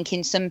 And I think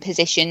in some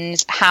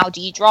positions, how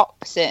do you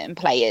drop certain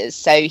players?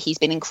 So he's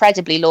been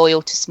incredibly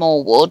loyal to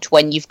Smallwood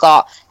when you've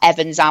got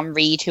Evans and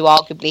Reid, who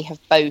arguably have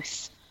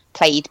both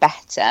played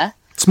better.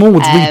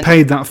 Smallwood's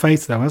repaid that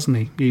faith, though, hasn't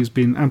he? He's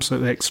been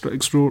absolutely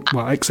exceptional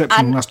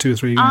in the last 2 or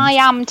 3 games. I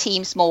am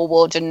Team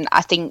Smallwood, and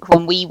I think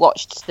when we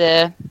watched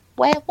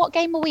what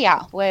game were we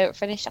at? Where it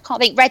finished? I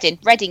can't think.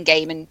 Reading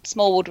game, and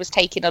Smallwood was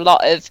taking a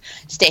lot of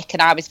stick,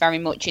 and I was very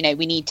much,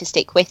 we need to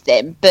stick with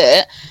him.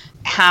 But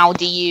how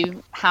do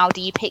you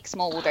pick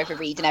Smallwood over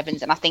Reed and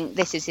Evans? And I think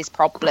this is his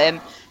problem.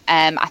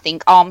 I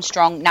think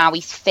Armstrong, now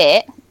he's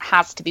fit,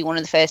 has to be one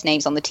of the first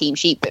names on the team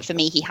sheet, but for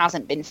me he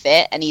hasn't been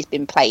fit and he's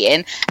been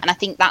playing, and I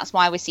think that's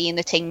why we're seeing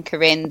the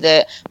tinkering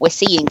that we're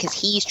seeing, because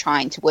he's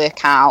trying to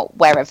work out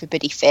where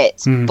everybody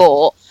fits.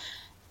 But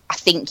I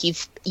think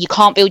you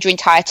can't build your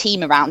entire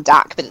team around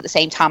Dak, but at the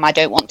same time, I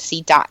don't want to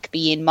see Dak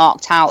being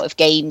marked out of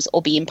games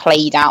or being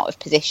played out of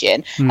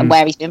position. And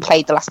where he's been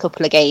played the last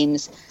couple of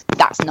games,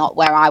 that's not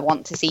where I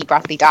want to see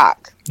Bradley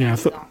Dak. Yeah,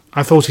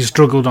 I thought he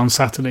struggled on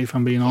Saturday, if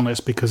I'm being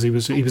honest, because he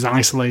was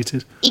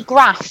isolated. He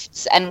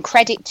grafts, and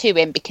credit to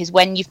him, because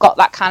when you've got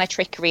that kind of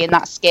trickery and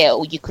that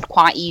skill, you could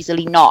quite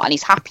easily not. And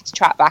he's happy to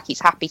track back, he's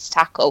happy to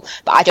tackle,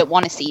 but I don't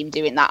want to see him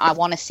doing that. I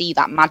want to see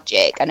that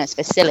magic, and us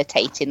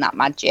facilitating that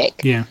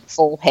magic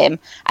for him.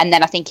 And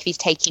then I think if he's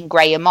taking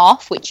Graham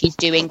off, which he's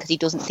doing because he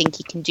doesn't think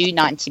he can do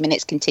 90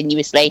 minutes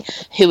continuously,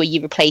 who are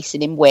you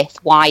replacing him with?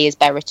 Why is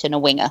Brereton a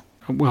winger?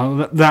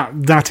 Well,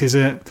 that is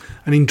an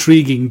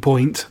intriguing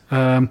point.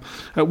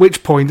 At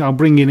which point I'll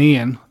bring in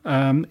Ian.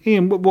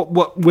 Ian,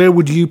 where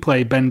would you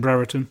play Ben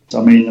Brereton?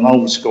 I mean, an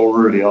old school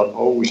really. I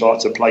always like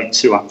to play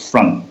two up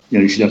front.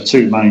 You should have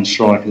two main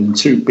strikers and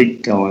two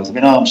big guys. I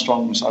mean,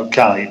 Armstrong's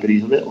okay, but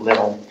he's a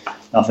little.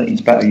 I think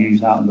he's better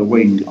used out in the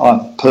wing.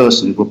 I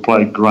personally would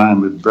play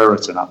Graham with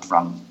Brereton up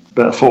front.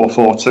 But a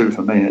 4-4-2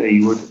 for me,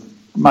 he would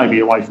maybe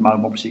away from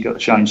home. Obviously, you've got to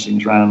change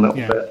things around a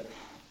little bit.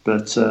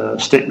 But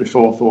stick with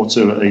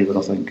 4-4-2 at even,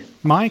 I think.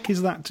 Mike,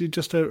 is that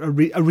just a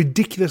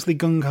ridiculously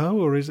gung-ho,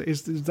 or is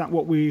that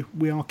what we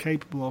are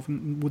capable of,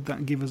 and would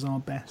that give us our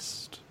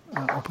best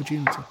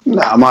opportunity?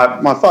 No,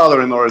 my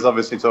father-in-law is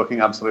obviously talking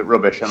absolute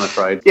rubbish, I'm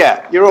afraid.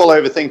 Yeah, you're all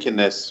overthinking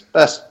this.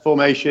 Best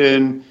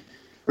formation,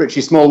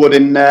 Richie Smallwood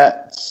in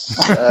nets.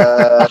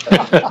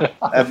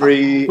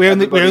 We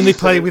only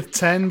play with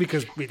 10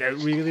 because we don't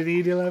really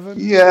need 11.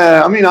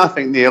 Yeah, I mean, I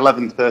think the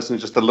 11th person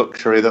is just a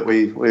luxury that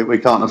we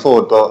can't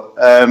afford. But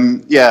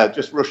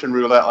just Russian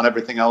roulette on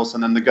everything else,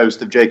 and then the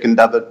ghost of Jacob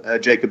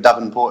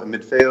Davenport in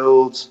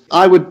midfield.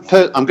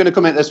 I'm going to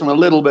come at this from a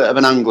little bit of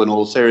an angle in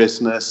all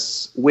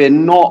seriousness. We're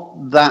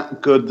not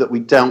that good that we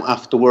don't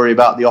have to worry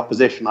about the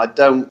opposition. I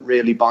don't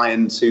really buy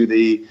into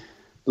the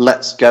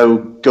let's go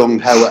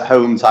gung-ho at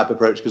home type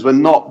approach, because we're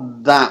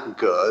not that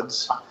good.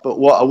 But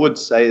what I would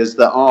say is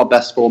that our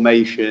best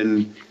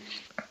formation,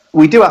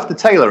 we do have to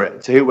tailor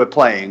it to who we're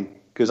playing,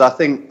 because I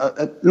think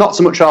not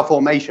so much our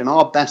formation,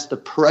 our best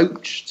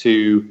approach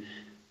to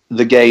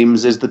the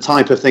games is the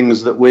type of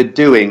things that we're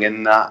doing,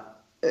 in that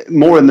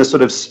more in the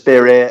sort of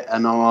spirit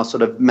and our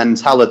sort of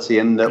mentality,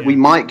 and that we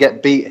might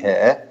get beat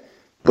here,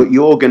 but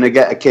you're going to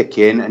get a kick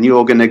in and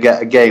you're going to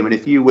get a game. And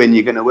if you win,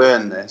 you're going to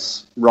earn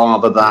this,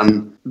 rather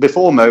than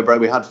before Mowbray,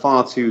 we had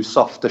far too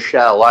soft a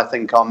shell. I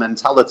think our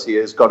mentality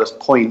has got us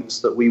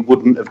points that we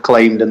wouldn't have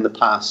claimed in the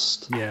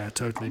past. Yeah,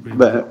 totally agree.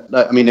 But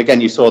I mean,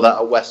 again, you saw that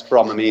at West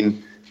Brom. I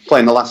mean,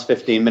 playing the last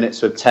 15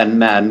 minutes with 10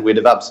 men, we'd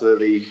have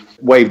absolutely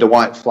waved a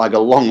white flag a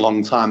long,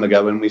 long time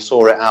ago, and we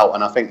saw it out.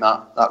 And I think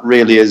that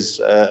really is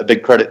a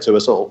big credit to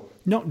us all.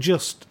 Not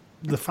just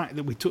the fact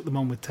that we took them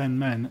on with 10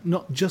 men,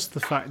 not just the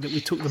fact that we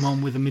took them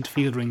on with a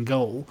midfielder in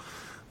goal,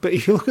 but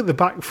if you look at the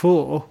back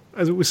four,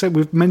 as we said,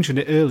 we've mentioned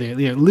it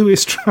earlier,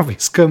 Lewis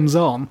Travis comes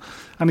on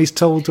and he's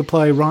told to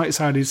play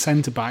right-sided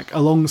centre-back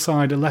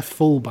alongside a left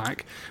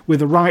full-back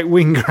with a right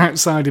winger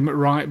outside him at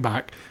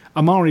right-back,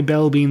 Amari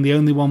Bell being the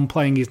only one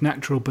playing his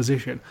natural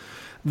position.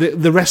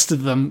 The rest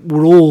of them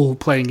were all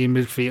playing in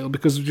midfield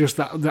because of just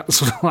that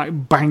sort of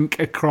like bank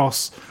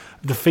across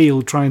the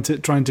field trying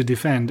to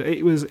defend.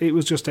 It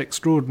was just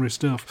extraordinary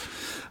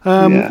stuff.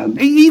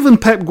 Even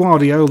Pep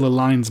Guardiola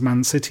lines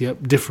Man City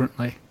up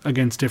differently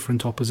against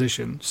different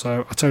opposition,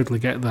 so I totally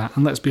get that.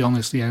 And let's be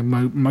honest,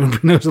 Mowbray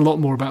knows a lot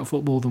more about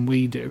football than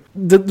we do.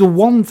 The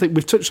one thing,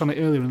 we've touched on it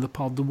earlier in the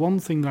pod, the one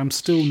thing that I'm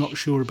still not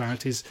sure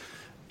about is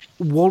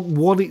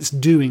what it's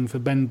doing for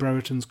Ben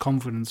Brereton's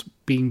confidence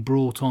being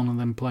brought on and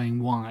then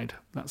playing wide.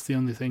 That's the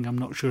only thing I'm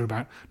not sure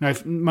about. Now,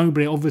 if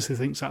Mowbray obviously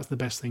thinks that's the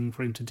best thing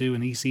for him to do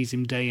and he sees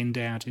him day in,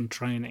 day out in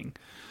training.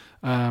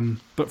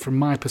 But from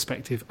my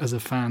perspective as a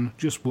fan,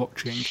 just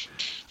watching,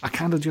 I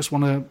kind of just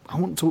want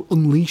to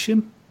unleash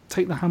him,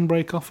 take the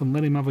handbrake off and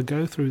let him have a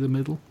go through the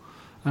middle.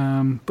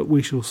 But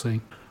we shall see.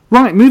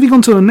 Right, moving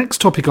on to the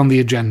next topic on the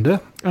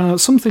agenda,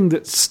 something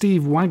that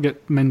Steve Waggett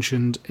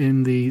mentioned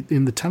in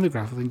the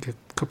Telegraph, I think a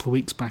couple of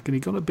weeks back, and he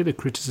got a bit of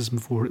criticism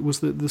for it,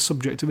 was the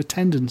subject of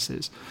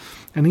attendances.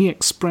 And he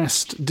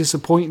expressed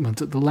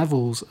disappointment at the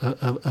levels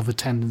of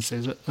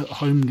attendances at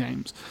home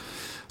games.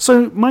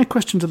 So my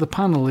question to the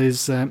panel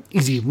is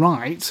he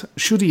right?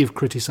 Should he have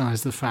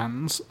criticised the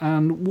fans?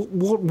 And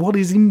what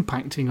is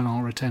impacting on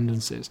our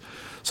attendances?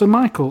 So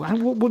Michael,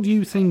 what do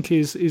you think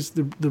is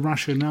the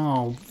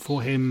rationale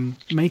for him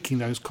making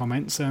those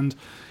comments, and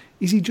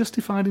is he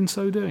justified in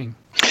so doing?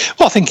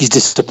 Well, I think he's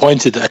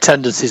disappointed that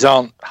attendances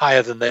aren't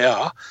higher than they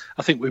are.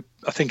 I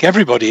think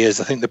everybody is.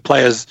 I think the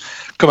players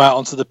come out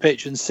onto the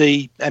pitch and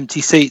see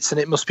empty seats,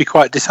 and it must be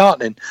quite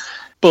disheartening.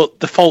 But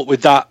the fault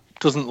with that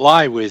doesn't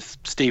lie with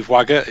Steve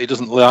Waggett. It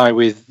doesn't lie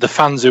with the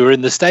fans who are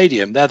in the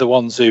stadium. They're the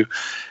ones who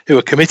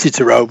are committed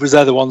to Rovers.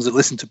 They're the ones that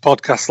listen to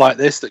podcasts like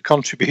this, that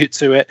contribute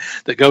to it,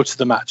 that go to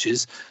the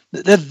matches.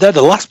 They're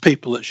the last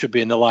people that should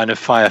be in the line of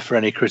fire for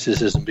any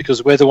criticism,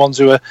 because we're the ones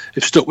who've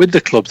stuck with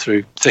the club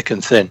through thick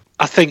and thin.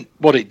 I think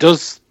what it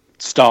does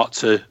start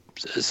to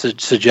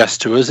suggest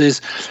to us is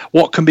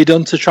what can be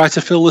done to try to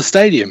fill the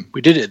stadium.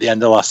 We did it at the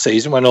end of last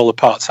season when all the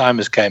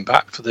part-timers came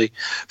back for the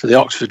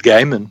Oxford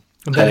game and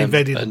then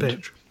invaded the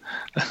pitch.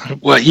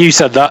 Well, you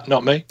said that,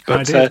 not me.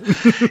 But I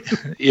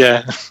did.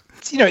 yeah,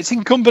 it's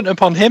incumbent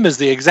upon him as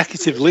the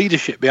executive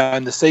leadership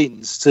behind the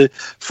scenes to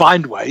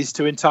find ways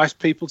to entice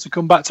people to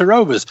come back to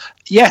Rovers.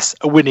 Yes,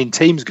 a winning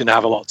team's going to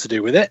have a lot to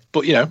do with it,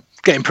 but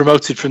getting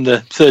promoted from the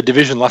third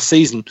division last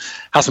season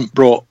hasn't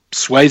brought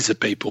swathes of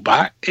people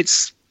back.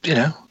 It's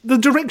the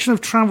direction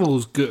of travel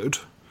is good,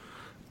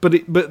 but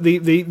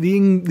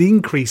the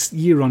increase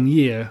year on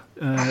year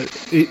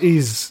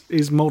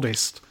is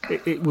modest.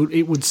 It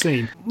would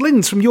seem.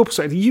 Linz, from your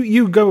perspective,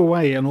 you go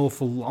away an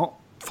awful lot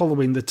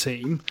following the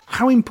team.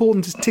 How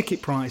important is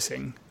ticket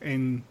pricing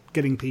in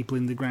getting people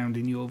in the ground,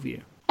 in your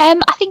view? I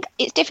think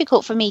it's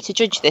difficult for me to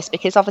judge this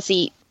because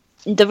obviously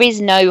there is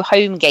no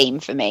home game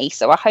for me.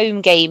 So a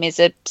home game is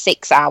a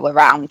 6-hour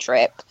round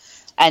trip.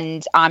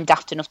 And I'm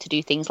daft enough to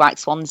do things like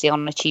Swansea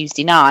on a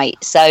Tuesday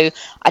night. So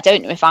I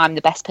don't know if I'm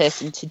the best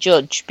person to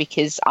judge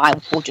because I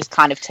will just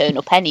kind of turn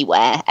up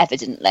anywhere,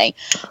 evidently.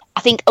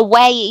 I think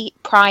away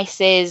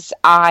prices,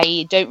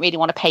 I don't really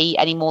want to pay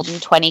any more than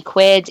 20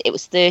 quid. It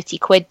was 30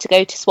 quid to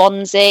go to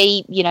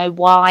Swansea.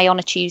 Why on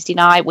a Tuesday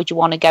night would you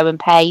want to go and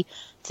pay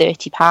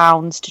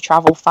 £30 to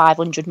travel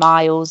 500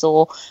 miles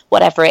or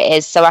whatever it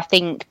is? So I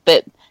think,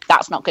 but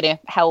that's not going to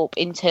help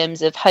in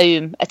terms of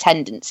home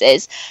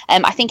attendances.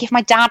 I think if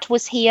my dad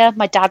was here,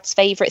 my dad's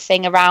favourite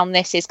thing around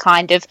this is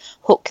kind of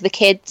hook the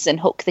kids and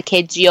hook the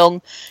kids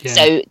young. Yeah.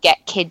 So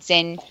get kids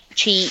in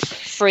cheap,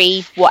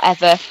 free,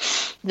 whatever.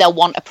 They'll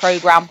want a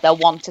programme, they'll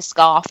want a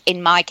scarf.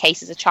 In my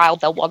case as a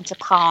child, they'll want a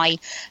pie,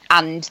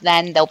 and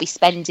then they'll be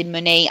spending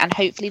money, and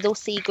hopefully they'll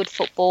see good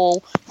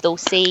football. They'll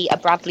see a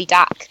Bradley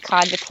Dack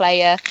kind of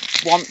player,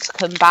 want to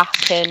come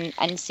back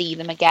and see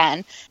them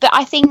again. But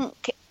I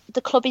think the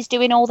club is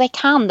doing all they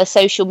can. The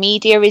social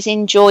media is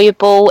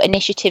enjoyable.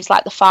 Initiatives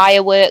like the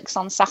fireworks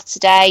on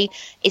Saturday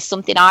is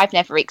something I've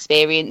never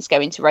experienced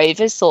going to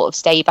Rovers, sort of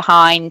stay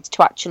behind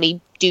to actually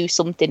do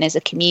something as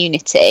a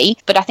community.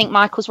 But I think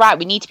Michael's right.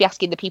 We need to be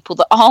asking the people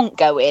that aren't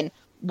going,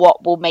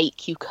 what will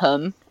make you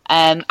come?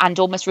 And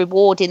almost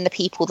rewarding the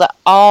people that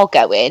are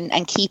going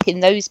and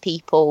keeping those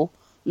people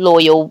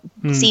loyal.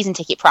 Season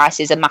ticket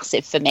prices are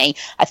massive for me.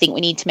 I think we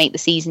need to make the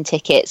season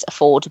tickets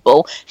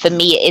affordable. For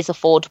me, it is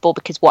affordable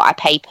because what I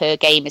pay per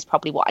game is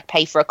probably what I'd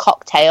pay for a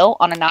cocktail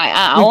on a night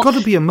out. We've got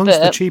to be amongst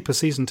the cheaper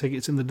season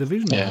tickets in the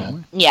division,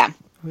 haven't we? Yeah.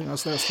 I think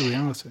that's the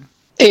reality.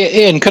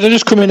 Ian, could I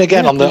just come in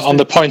again on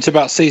the point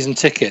about season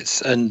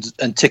tickets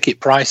and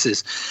ticket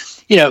prices?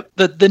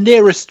 The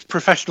nearest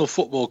professional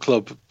football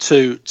club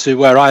to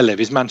where I live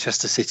is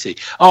Manchester City,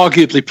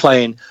 arguably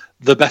playing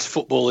the best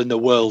football in the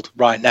world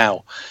right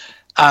now.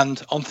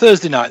 And on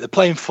Thursday night, they're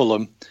playing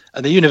Fulham,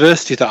 and the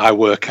university that I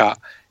work at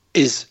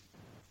is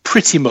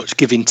pretty much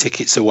giving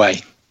tickets away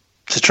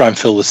to try and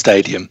fill the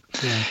stadium.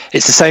 Yeah.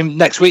 It's the same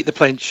next week. They're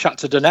playing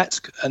Shakhtar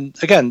Donetsk, and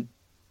again,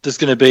 there's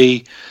going to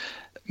be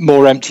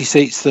more empty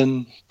seats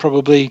than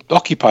probably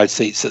occupied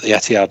seats at the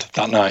Etihad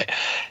that night.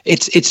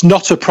 It's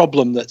not a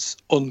problem that's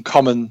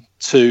uncommon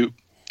to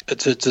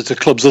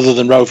clubs other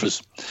than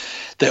Rovers.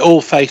 They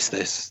all face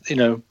this.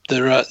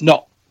 There's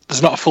not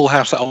a full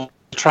house at Old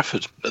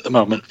Trafford at the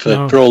moment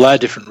for all their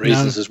different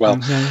reasons as well.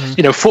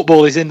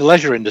 Football is in the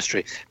leisure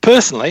industry.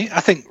 Personally,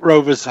 I think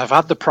Rovers have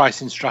had the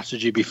pricing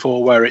strategy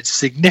before where it's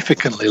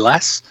significantly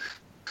less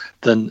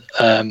than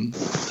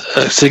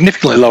a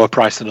significantly lower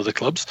price than other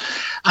clubs,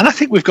 and I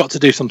think we've got to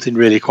do something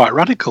really quite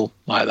radical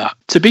like that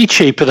to be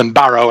cheaper than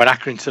Barrow and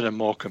Accrington and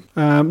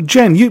Morecambe.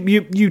 Jen,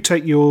 you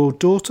take your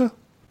daughter.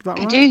 Is that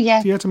right? I do,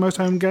 yeah. To most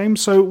home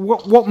games. So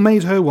what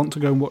made her want to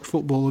go and watch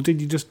football, or did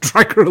you just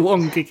drag her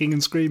along kicking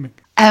and screaming?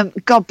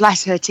 God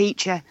bless her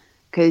teacher,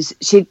 because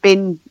she'd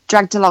been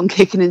dragged along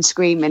kicking and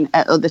screaming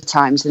at other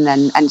times and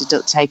then ended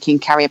up taking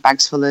carrier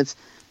bags full of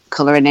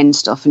colouring in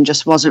stuff and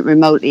just wasn't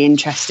remotely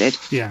interested.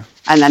 Yeah.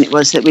 And then it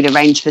was that we'd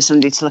arranged for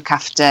somebody to look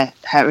after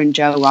her and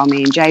Joe while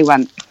me and Jay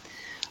went.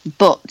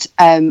 But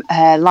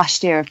her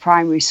last year of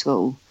primary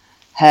school,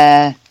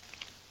 her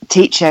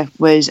teacher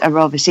was a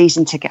Rover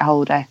season ticket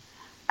holder.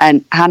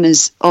 And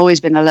Hannah's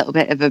always been a little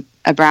bit of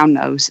a brown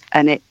nose,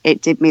 and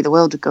it did me the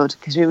world of good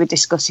because we were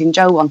discussing,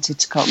 Joe wanted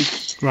to come.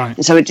 Right.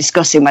 And so we're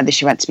discussing whether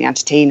she went to my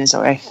Auntie Tina's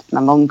or if my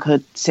mum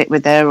could sit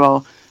with her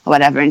or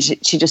whatever. And she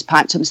just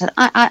piped up and said,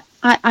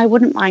 I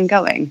wouldn't mind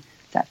going.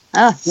 So,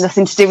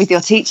 nothing to do with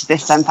your teacher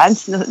this time,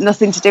 Pence.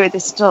 Nothing to do with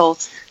this at all.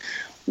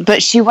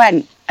 But she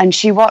went and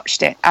she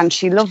watched it and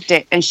she loved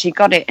it and she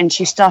got it and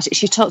she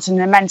talked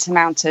an immense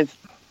amount of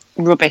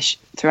rubbish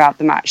throughout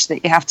the match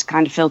that you have to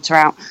kind of filter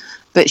out.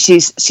 But she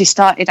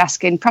started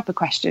asking proper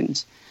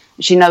questions.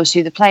 She knows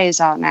who the players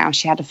are now.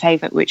 She had a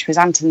favourite, which was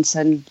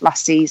Antonsen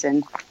last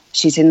season.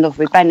 She's in love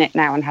with Bennett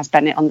now and has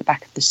Bennett on the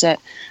back of the shirt.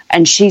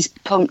 And she's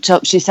pumped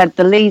up. She said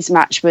the Leeds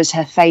match was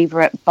her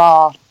favourite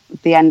bar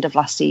at the end of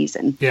last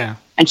season. Yeah.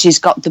 And she's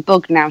got the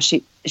bug now.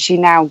 She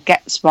now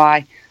gets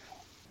why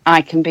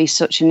I can be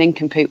such a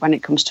nincompoop when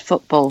it comes to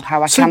football,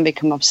 how I can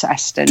become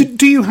obsessed. And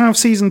do you have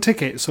season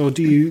tickets, or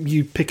do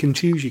you pick and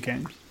choose your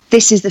games?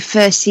 This is the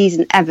first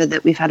season ever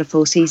that we've had a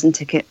full season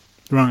ticket.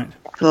 Right.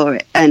 For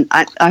it, and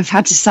I've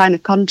had to sign a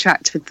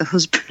contract with the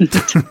husband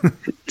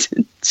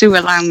to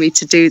allow me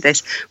to do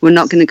this. We're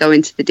not going to go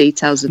into the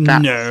details of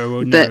that.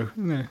 No.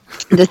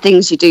 The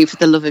things you do for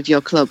the love of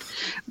your club.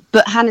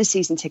 But Hannah's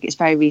season ticket's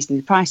very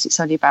reasonably priced. It's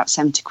only about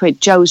 £70.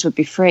 Joe's would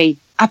be free.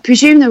 I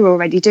presume they're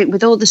already doing,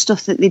 with all the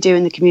stuff that they do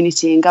in the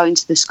community and going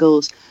to the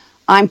schools,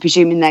 I'm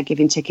presuming they're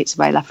giving tickets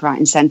away left, right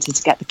and centre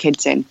to get the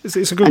kids in. It's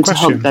a good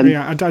question.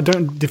 Yeah, I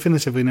don't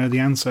definitively know the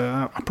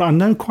answer. I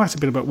know quite a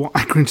bit about what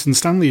Accrington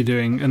Stanley are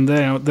doing, and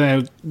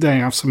they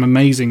have some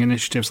amazing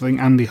initiatives. I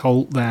think Andy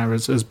Holt there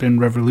has been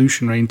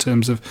revolutionary in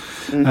terms of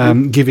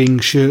giving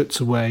shirts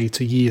away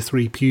to Year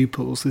 3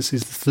 pupils. This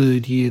is the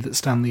third year that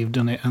Stanley have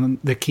done it, and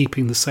they're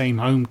keeping the same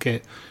home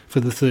kit for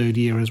the third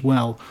year as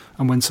well.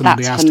 And when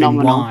somebody asked him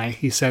why,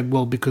 he said,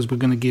 well, because we're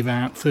going to give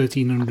out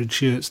 1,300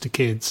 shirts to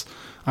kids,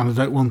 and I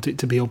don't want it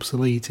to be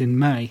obsolete in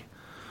May.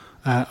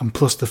 And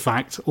plus the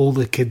fact all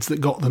the kids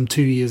that got them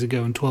 2 years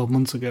ago and 12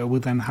 months ago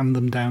would then hand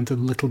them down to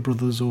little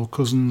brothers or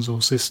cousins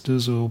or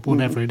sisters or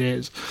whatever it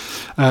is.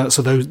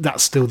 So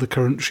that's still the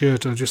current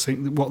shirt. I just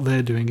think that what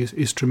they're doing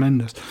is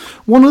tremendous.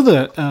 One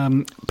other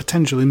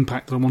potential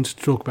impact that I wanted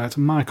to talk about,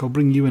 and Mike, I'll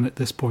bring you in at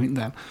this point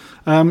then.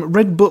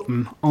 Red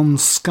Button on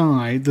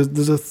Sky,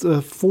 there's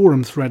a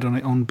forum thread on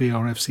it on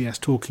BRFCS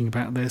talking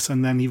about this,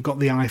 and then you've got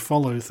the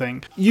iFollow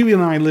thing. You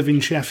and I live in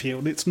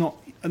Sheffield. It's not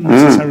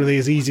necessarily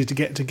as easy to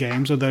get to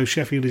games, although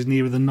Sheffield is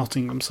nearer than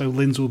Nottingham, so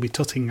Linz will be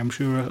tutting, I'm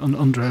sure,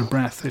 under her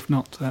breath, if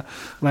not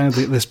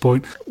loudly at this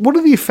point. What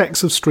are the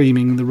effects of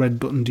streaming the Red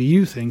Button, do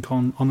you think,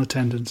 on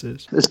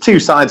attendances? There's two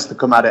sides to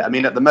come at it. I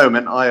mean, at the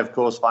moment, I, of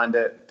course, find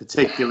it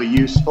particularly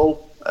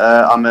useful.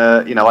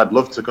 I'd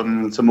love to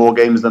come to more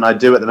games than I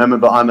do at the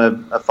moment, but I'm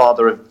a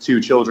father of two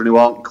children who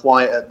aren't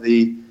quite at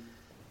the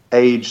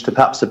age to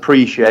perhaps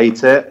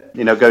appreciate it,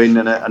 going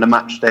in a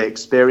match day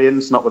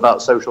experience, not without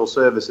social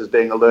services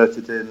being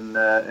alerted in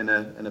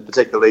a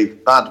particularly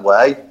bad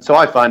way. So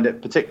I find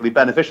it particularly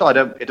beneficial.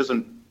 It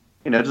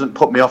doesn't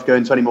put me off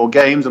going to any more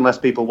games unless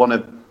people want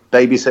to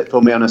babysit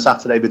for me on a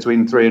Saturday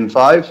between 3 and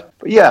 5.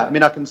 But yeah, I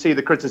mean, I can see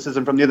the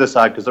criticism from the other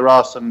side, because there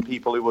are some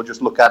people who will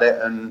just look at it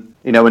and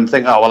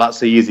think, oh, well, that's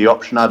the easy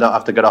option. I don't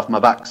have to get off my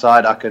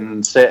backside. I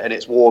can sit and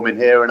it's warm in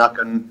here and I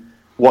can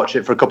watch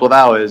it for a couple of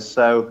hours.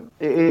 So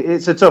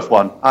it's a tough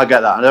one. I get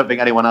that. I don't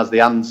think anyone has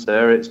the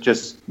answer. It's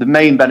just the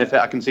main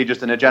benefit I can see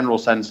just in a general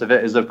sense of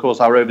it is, of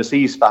course, our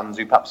overseas fans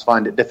who perhaps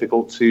find it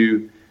difficult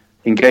to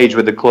engage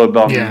with the club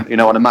on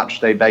on a match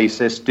day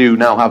basis do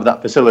now have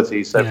that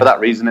facility. So for that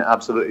reason, it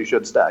absolutely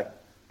should stay.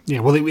 Yeah,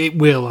 well, it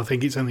will. I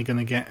think it's only going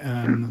to get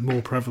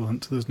more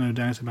prevalent. There's no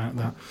doubt about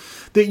that.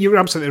 You're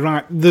absolutely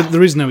right.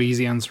 There is no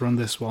easy answer on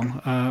this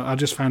one. I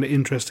just found it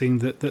interesting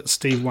that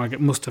Steve Waggett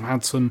must have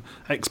had some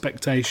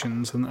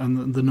expectations,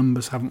 and the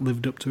numbers haven't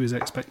lived up to his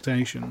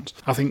expectations.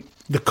 I think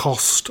the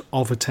cost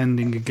of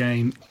attending a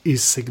game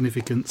is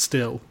significant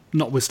still,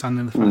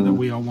 notwithstanding the fact that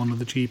we are one of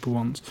the cheaper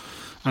ones.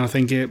 And I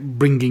think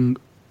bringing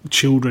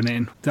children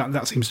in,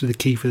 that seems to be the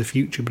key for the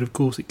future, but of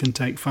course it can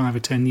take 5 or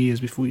 10 years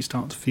before you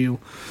start to feel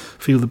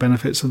the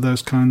benefits of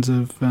those kinds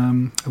of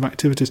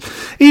activities.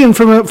 Ian,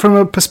 from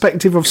a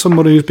perspective of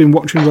somebody who's been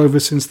watching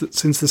Rovers since the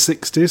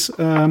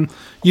 60s,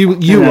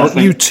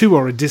 you too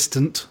are a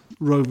distant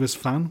Rovers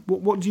fan.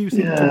 What do you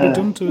think could be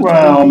done to it?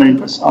 Well, I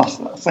mean, I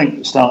think at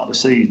the start of the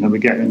season they were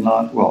getting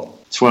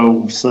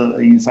 12,000,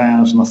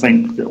 13,000. I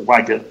think that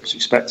Waggett was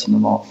expecting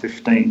them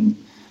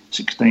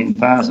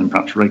 16,000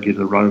 perhaps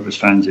regular Rovers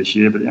fans this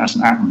year, but it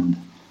hasn't happened.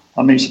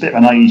 I mean, it's a bit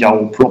of an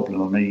age-old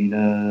problem. I mean,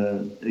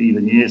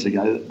 even years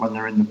ago, when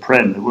they're in the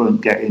Prem, they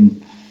weren't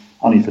getting,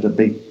 only for the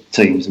big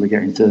teams, they were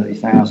getting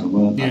 30,000,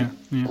 weren't they?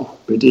 Yeah.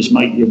 But it does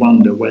make you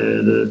wonder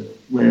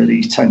where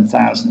these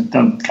 10,000 that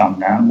don't come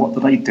down, what do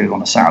they do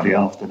on a Saturday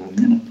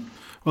afternoon,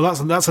 Well,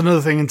 that's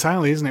another thing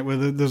entirely, isn't it, where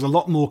there's a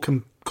lot more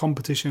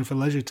competition for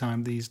leisure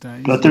time these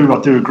days. But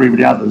I do agree with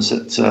the others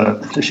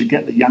that they should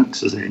get the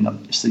youngsters in.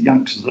 It's the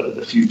youngsters that are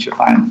the future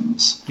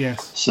fans.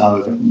 Yes.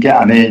 So they can get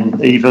them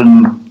in,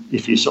 even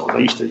if you sort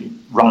of used to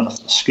run a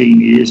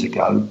scheme years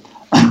ago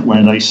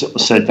when they sort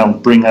of said,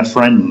 don't bring a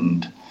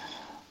friend,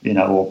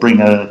 or bring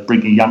a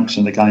youngster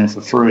in the game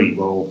for free.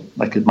 Well,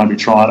 they could maybe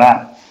try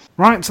that.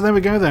 Right, so there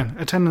we go then,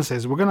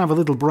 attendances. We're going to have a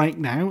little break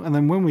now, and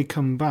then when we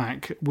come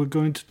back, we're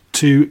going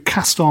to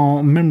cast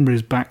our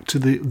memories back to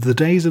the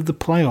days of the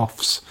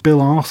playoffs. Bill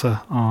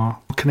Arthur, our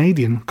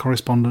Canadian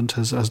correspondent,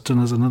 has done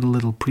us another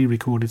little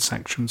pre-recorded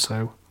section,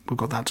 so we've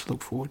got that to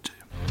look forward to.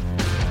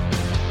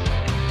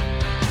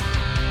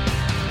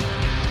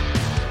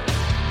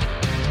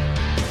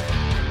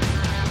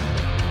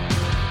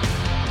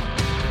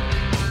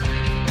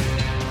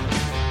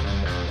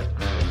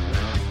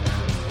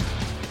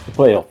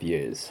 playoff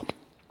years.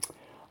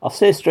 I'll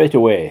say straight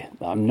away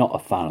that I'm not a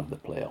fan of the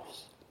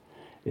playoffs.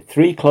 If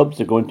 3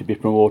 clubs are going to be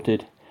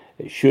promoted,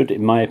 it should,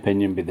 in my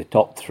opinion, be the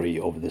top 3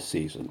 over the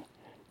season.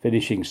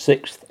 Finishing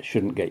 6th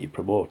shouldn't get you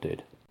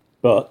promoted.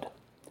 But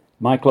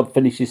my club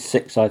finishes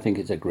 6th, I think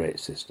it's a great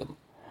system.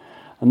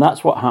 And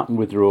that's what happened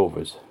with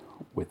Rovers,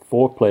 with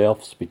 4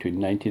 playoffs between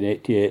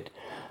 1988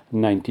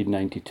 and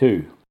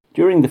 1992.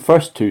 During the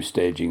first 2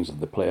 stagings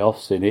of the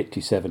playoffs in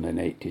 87 and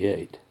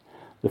 88,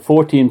 the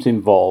 4 teams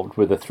involved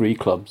were the 3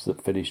 clubs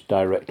that finished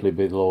directly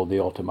below the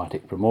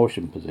automatic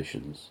promotion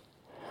positions,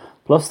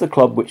 plus the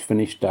club which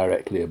finished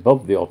directly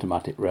above the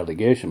automatic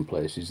relegation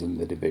places in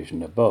the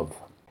division above.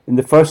 In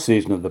the first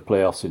season of the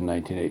playoffs in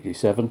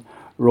 1987,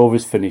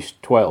 Rovers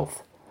finished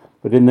 12th,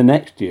 but in the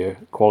next year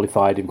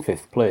qualified in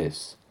 5th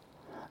place.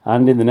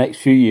 And in the next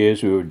few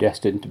years we were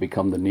destined to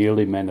become the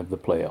nearly men of the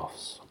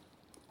playoffs.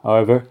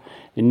 However,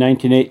 in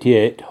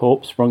 1988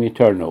 hope sprung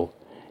eternal,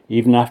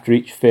 even after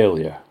each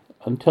failure,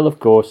 until of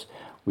course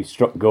we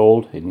struck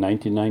gold in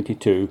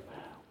 1992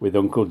 with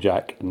Uncle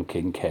Jack and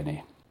King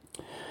Kenny.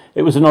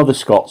 It was another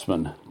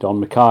Scotsman, Don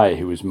Mackay,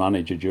 who was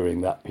manager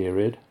during that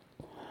period.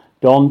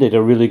 Don did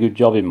a really good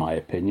job in my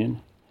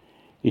opinion.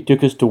 He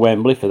took us to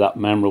Wembley for that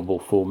memorable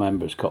full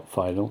Members' Cup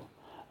final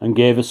and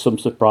gave us some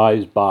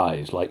surprise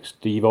buys like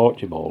Steve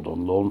Archibald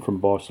on loan from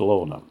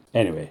Barcelona.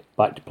 Anyway,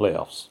 back to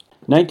playoffs.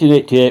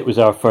 1988 was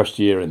our first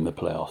year in the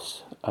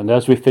playoffs, and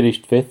as we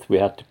finished 5th we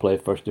had to play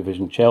First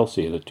Division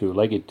Chelsea in a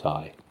 2-legged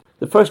tie.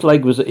 The first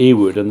leg was at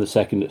Ewood and the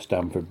second at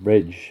Stamford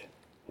Bridge.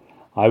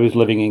 I was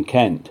living in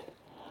Kent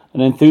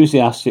and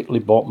enthusiastically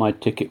bought my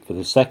ticket for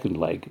the second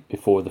leg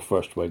before the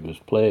first leg was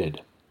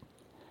played.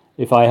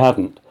 If I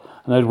hadn't,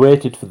 and had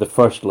waited for the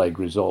first leg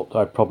result,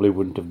 I probably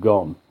wouldn't have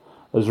gone,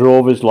 as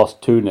Rovers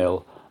lost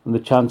 2-0 and the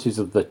chances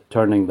of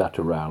turning that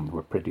around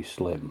were pretty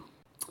slim.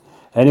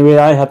 Anyway,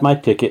 I had my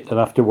ticket and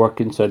after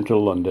work in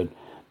central London,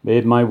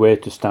 made my way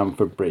to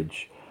Stamford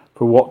Bridge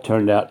for what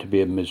turned out to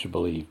be a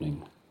miserable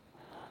evening.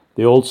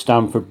 The old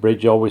Stamford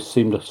Bridge always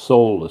seemed a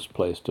soulless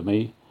place to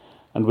me,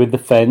 and with the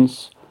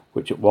fence,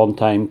 which at one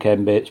time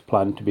Ken Bates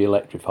planned to be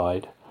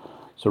electrified,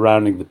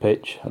 surrounding the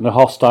pitch, and a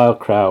hostile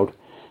crowd,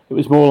 it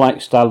was more like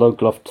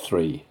Stallogluft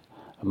 3,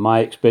 and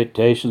my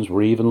expectations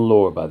were even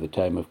lower by the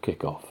time of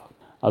kick-off.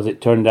 As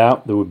it turned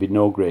out, there would be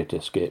no great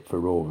escape for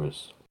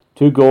Rovers.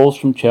 2 goals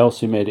from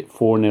Chelsea made it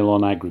 4-0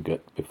 on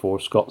aggregate before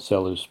Scott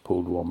Sellers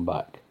pulled one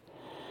back.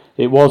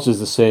 It was, as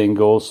the saying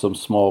goes, some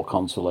small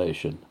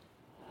consolation.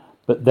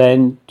 But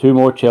then 2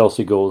 more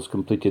Chelsea goals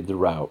completed the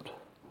rout,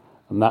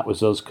 and that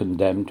was us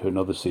condemned to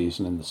another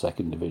season in the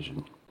second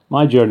division.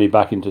 My journey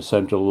back into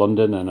central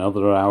London and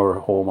another hour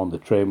home on the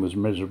train was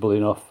miserable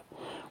enough.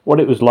 What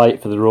it was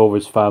like for the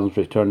Rovers fans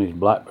returning to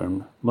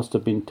Blackburn must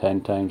have been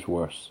 10 times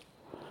worse.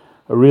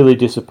 A really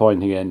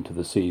disappointing end to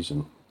the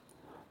season.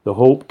 The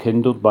hope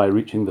kindled by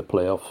reaching the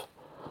playoffs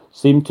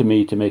seemed to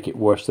me to make it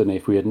worse than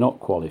if we had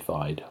not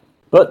qualified.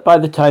 But by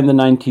the time the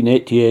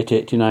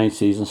 1988-89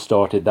 season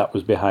started, that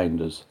was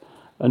behind us,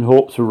 and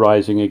hopes were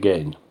rising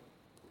again.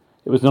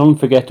 It was an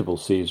unforgettable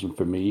season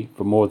for me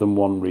for more than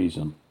one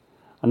reason,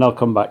 and I'll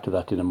come back to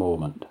that in a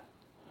moment.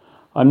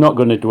 I'm not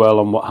going to dwell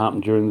on what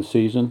happened during the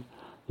season.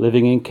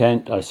 Living in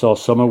Kent, I saw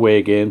some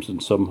away games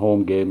and some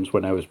home games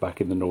when I was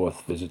back in the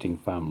north visiting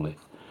family.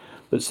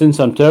 But since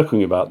I'm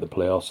talking about the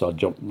playoffs, I'll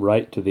jump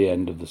right to the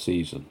end of the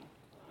season.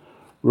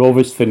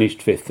 Rovers finished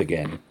 5th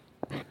again.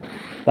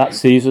 That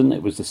season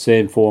it was the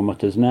same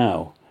format as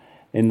now,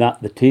 in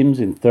that the teams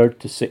in 3rd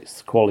to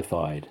 6th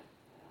qualified,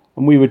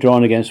 and we were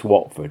drawn against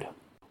Watford.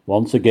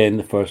 Once again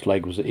the first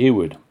leg was at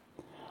Ewood.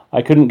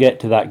 I couldn't get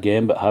to that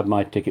game but had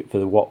my ticket for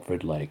the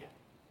Watford leg.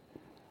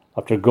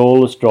 After a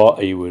goalless draw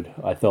at Ewood,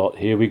 I thought,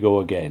 here we go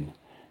again.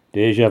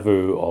 Déjà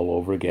vu all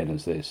over again,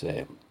 as they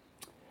say.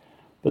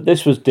 But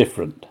this was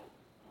different.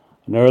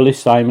 An early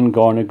Simon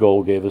Garner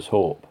goal gave us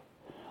hope,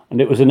 and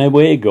it was an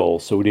away goal,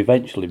 so would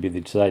eventually be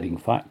the deciding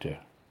factor.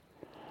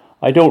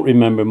 I don't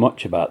remember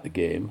much about the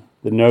game.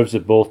 The nerves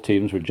of both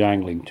teams were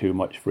jangling too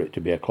much for it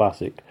to be a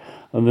classic,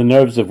 and the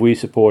nerves of we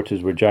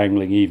supporters were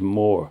jangling even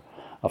more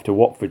after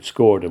Watford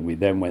scored and we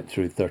then went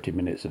through 30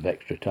 minutes of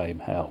extra time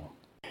hell.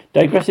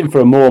 Digressing for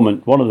a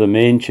moment, one of the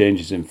main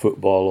changes in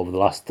football over the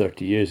last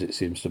 30 years, it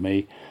seems to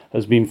me,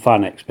 has been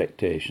fan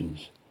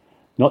expectations.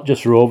 Not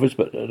just Rovers,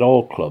 but at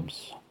all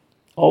clubs.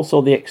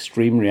 Also the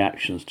extreme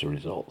reactions to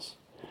results.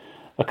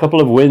 A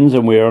couple of wins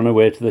and we're on our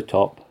way to the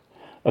top.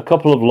 A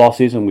couple of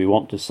losses and we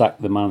want to sack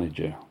the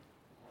manager.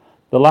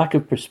 The lack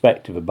of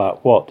perspective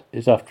about what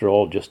is after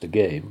all just a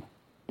game,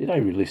 did I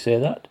really say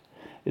that,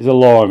 is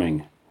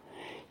alarming.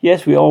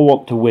 Yes, we all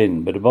want to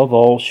win, but above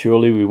all,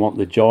 surely we want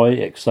the joy,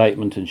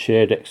 excitement and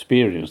shared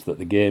experience that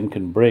the game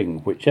can bring,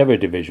 whichever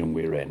division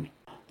we're in.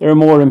 There are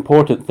more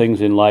important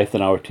things in life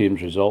than our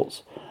team's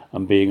results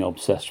and being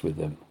obsessed with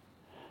them.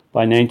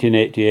 By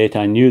 1988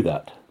 I knew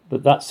that,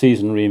 but that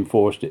season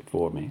reinforced it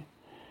for me.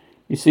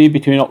 You see,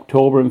 between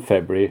October and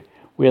February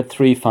we had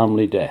 3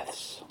 family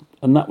deaths,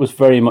 and that was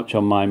very much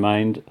on my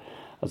mind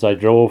as I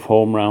drove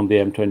home round the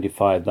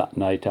M25 that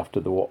night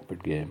after the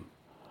Watford game.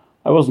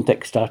 I wasn't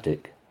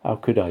ecstatic, how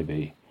could I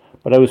be?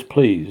 but I was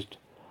pleased.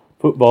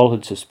 Football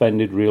had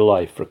suspended real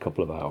life for a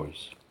couple of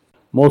hours.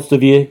 Most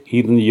of you,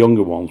 even the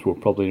younger ones, will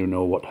probably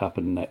know what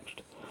happened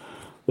next.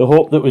 The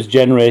hope that was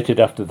generated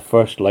after the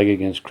first leg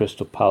against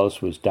Crystal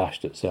Palace was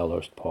dashed at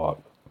Selhurst Park.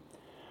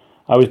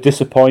 I was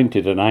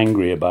disappointed and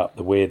angry about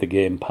the way the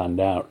game panned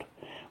out,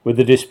 with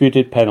the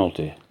disputed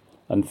penalty,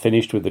 and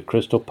finished with the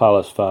Crystal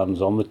Palace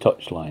fans on the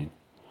touchline.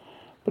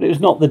 But it was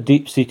not the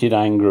deep-seated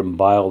anger and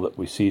bile that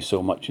we see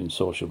so much in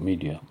social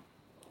media.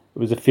 It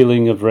was a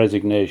feeling of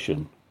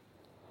resignation.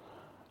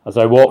 As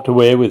I walked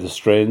away with the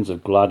strains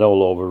of Glad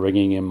All Over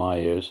ringing in my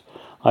ears,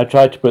 I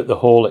tried to put the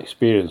whole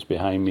experience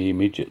behind me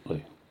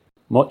immediately.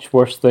 Much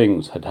worse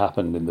things had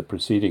happened in the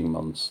preceding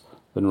months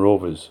than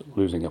Rovers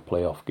losing a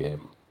playoff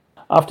game.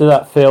 After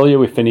that failure,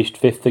 we finished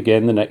 5th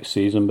again the next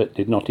season, but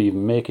did not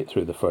even make it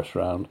through the first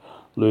round,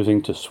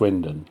 losing to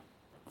Swindon.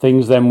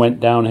 Things then went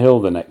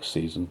downhill the next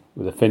season,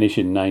 with a finish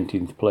in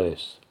 19th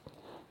place.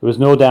 There was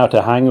no doubt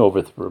a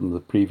hangover from the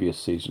previous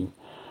season,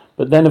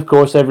 but then of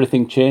course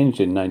everything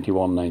changed in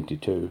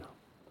 91-92.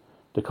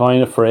 To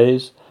coin a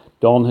phrase,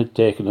 Don had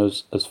taken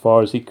us as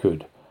far as he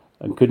could,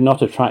 and could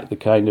not attract the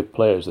kind of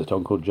players that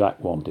Uncle Jack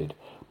wanted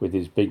with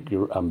his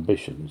bigger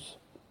ambitions.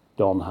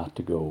 Don had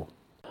to go.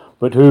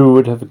 But who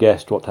would have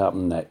guessed what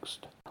happened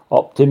next?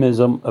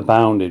 Optimism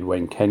abounded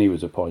when Kenny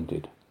was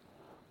appointed.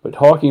 But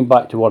harking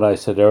back to what I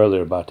said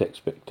earlier about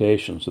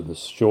expectations of the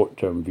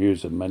short-term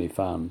views of many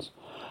fans,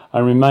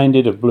 I'm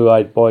reminded of Blue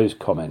Eyed Boy's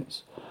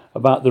comments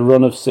about the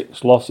run of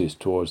 6 losses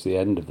towards the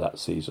end of that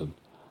season,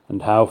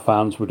 and how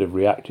fans would have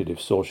reacted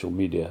if social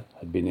media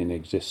had been in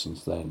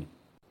existence then.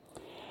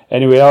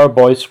 Anyway, our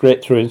boys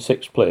scraped through in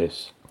 6th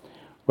place.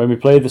 When we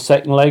played the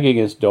second leg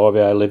against Derby,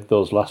 I lived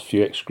those last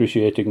few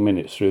excruciating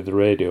minutes through the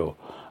radio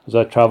as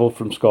I travelled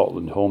from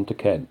Scotland home to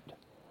Kent,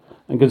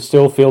 and could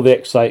still feel the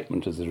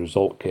excitement as the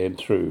result came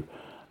through,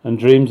 and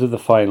dreams of the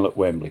final at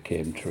Wembley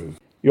came true.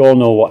 You all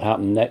know what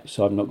happened next,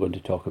 so I'm not going to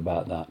talk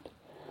about that.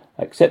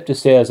 Except to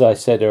say, as I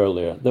said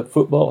earlier, that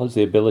football has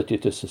the ability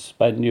to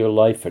suspend your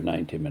life for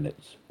 90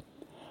 minutes.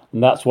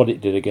 And that's what it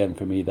did again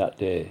for me that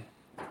day.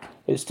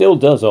 It still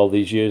does all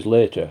these years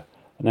later,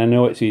 and I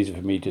know it's easy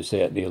for me to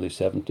say at nearly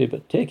 70,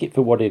 but take it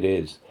for what it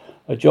is.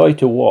 A joy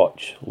to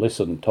watch,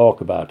 listen,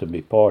 talk about and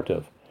be part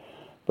of.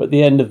 But at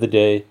the end of the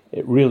day,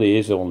 it really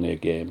is only a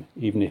game,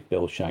 even if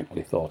Bill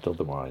Shankly thought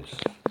otherwise.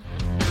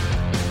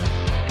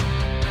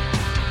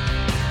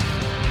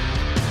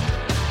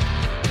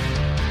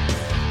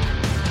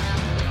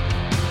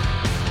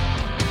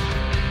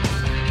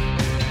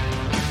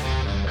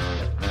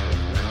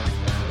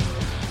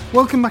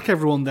 Welcome back,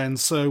 everyone, then.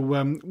 So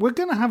we're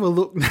going to have a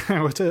look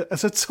now at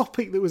a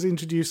topic that was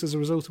introduced as a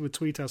result of a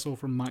tweet I saw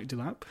from Mike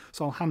Delap,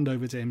 so I'll hand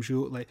over to him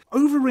shortly.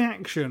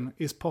 Overreaction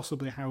is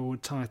possibly how I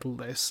would title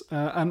this,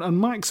 and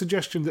Mike's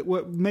suggestion that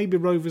maybe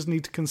Rovers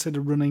need to consider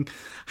running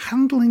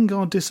Handling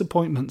Our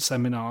Disappointment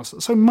seminars.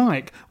 So,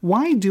 Mike,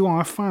 why do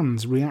our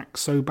fans react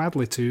so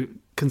badly to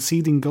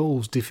conceding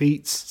goals,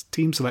 defeats,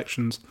 team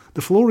selections?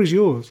 The floor is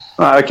yours.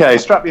 Right, okay,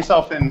 strap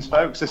yourself in,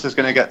 folks. This is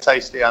going to get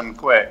tasty and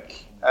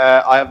quick.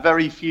 I have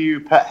very few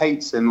pet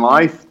hates in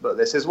life, but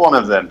this is one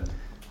of them.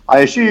 I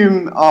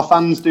assume our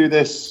fans do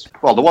this,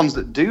 well, the ones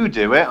that do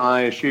it,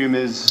 I assume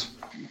is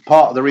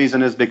part of the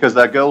reason is because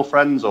their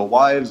girlfriends or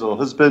wives or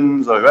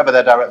husbands or whoever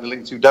they're directly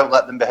linked to don't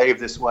let them behave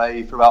this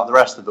way throughout the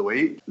rest of the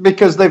week.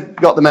 Because they've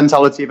got the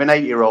mentality of an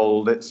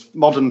 8-year-old. It's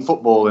modern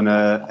football in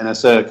a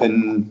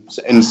circumstance.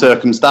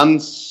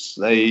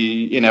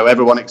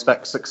 Everyone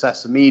expects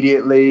success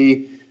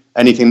immediately.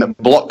 Anything that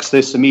blocks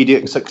this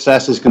immediate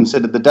success is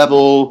considered the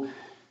devil.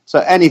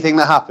 So anything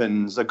that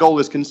happens, a goal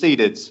is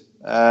conceded,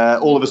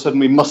 all of a sudden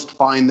we must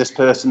find this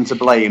person to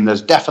blame.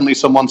 There's definitely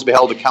someone to be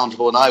held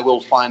accountable, and I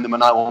will find them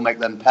and I will make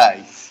them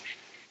pay.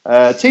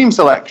 Team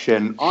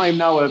selection. I'm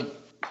now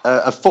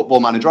a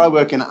football manager. I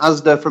work in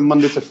Asda from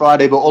Monday to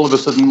Friday, but all of a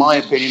sudden my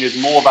opinion is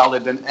more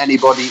valid than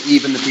anybody,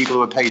 even the people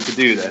who are paid to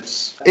do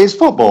this. It's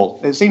football.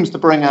 It seems to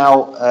bring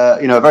out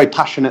a very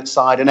passionate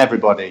side in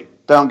everybody.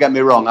 Don't get me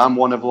wrong, I'm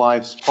one of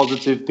life's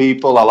positive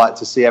people. I like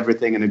to see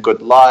everything in a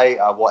good light.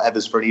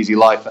 Whatever's for an easy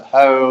life at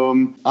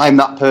home. I'm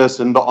that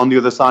person, but on the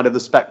other side of the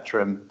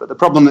spectrum. But the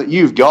problem that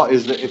you've got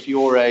is that if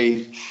you're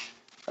a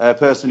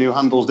person who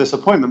handles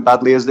disappointment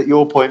badly, is that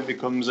your point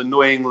becomes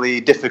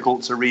annoyingly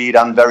difficult to read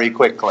and very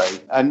quickly.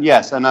 And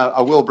yes, and I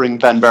will bring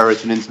Ben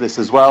Brereton into this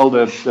as well.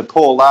 The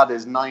poor lad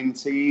is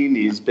 19.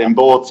 He's been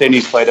bought in.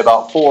 He's played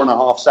about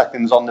 4.5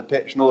 seconds on the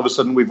pitch, and all of a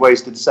sudden we've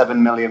wasted £7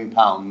 million.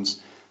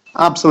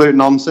 Absolute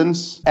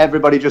nonsense.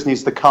 Everybody just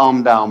needs to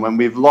calm down. When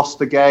we've lost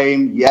the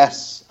game,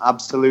 yes,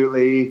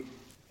 absolutely.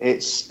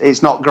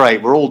 It's not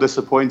great. We're all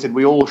disappointed.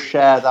 We all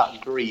share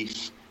that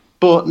grief.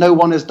 But no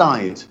one has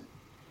died.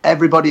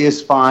 Everybody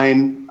is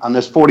fine. And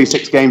there's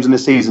 46 games in the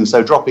season.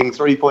 So dropping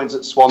 3 points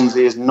at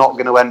Swansea is not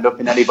going to end up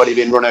in anybody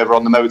being run over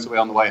on the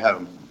motorway on the way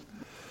home.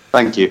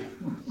 Thank you.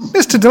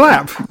 Mr.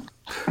 Delap.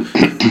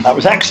 That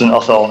was excellent, I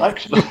thought.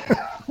 Excellent.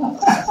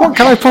 What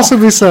can I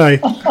possibly say?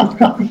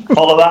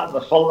 Follow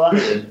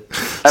that in.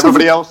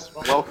 Everybody else,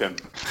 welcome.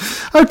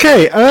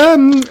 Okay,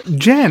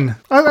 Jen.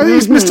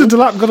 Has Mr.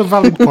 Delap got a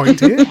valid point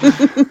here?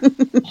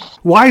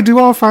 Why do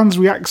our fans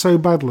react so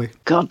badly?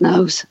 God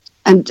knows.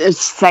 And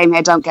same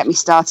here, don't get me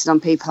started on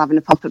people having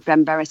a pop at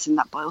Ben Berriton.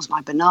 That boils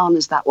my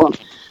bananas, that one.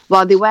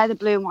 While they wear the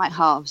blue and white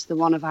halves, they're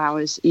one of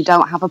ours. You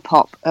don't have a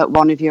pop at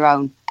one of your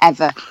own,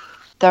 ever.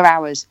 They're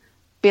ours.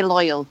 Be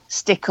loyal.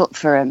 Stick up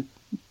for them.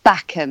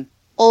 Back them.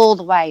 All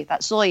the way.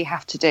 That's all you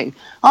have to do.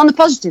 On the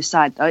positive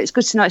side, though, it's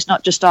good to know it's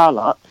not just our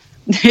lot.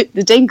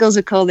 The Dingles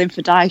are called in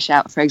for Die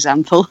Shout, for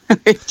example,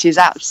 which is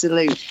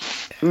absolute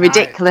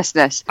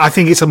ridiculousness. I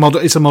think it's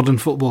a modern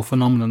football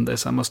phenomenon.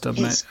 This, I must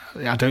admit.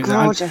 I don't.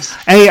 Gorgeous.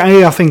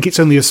 I think it's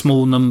only a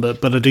small number,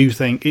 but I do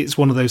think it's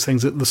one of those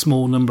things that the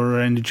small number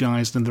are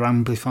energised and they're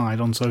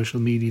amplified on social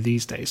media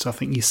these days. So I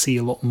think you see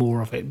a lot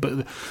more of it.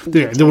 But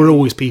there were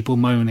always people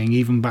moaning,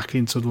 even back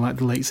in sort of like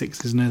the late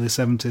 60s and early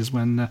 70s,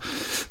 when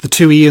the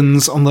two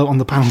Ians on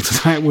the panel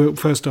tonight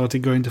first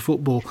started going to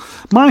football.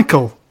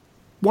 Michael,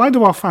 why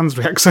do our fans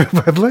react so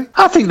badly?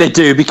 I think they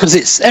do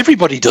because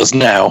everybody does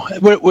now.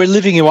 We're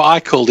living in what I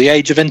call the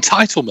age of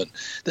entitlement,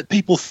 that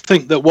people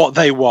think that what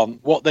they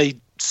want, what they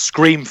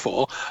scream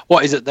for,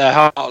 what is at their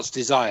heart's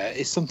desire,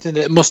 is something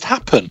that must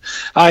happen.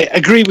 I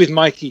agree with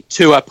Mikey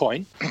to a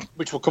point,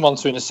 which we'll come on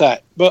to in a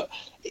sec, but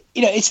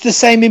it's the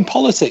same in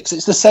politics.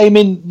 It's the same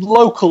in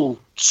local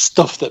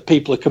stuff that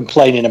people are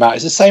complaining about.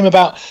 It's the same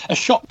about a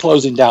shop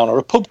closing down or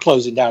a pub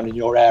closing down in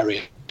your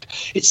area.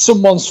 It's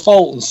someone's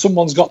fault and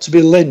someone's got to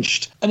be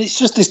lynched. And it's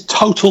just this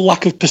total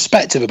lack of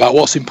perspective about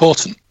what's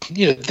important.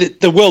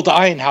 The world that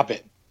I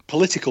inhabit,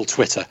 political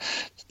Twitter,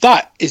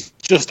 that is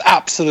just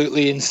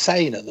absolutely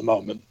insane at the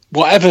moment.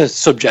 Whatever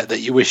subject that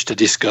you wish to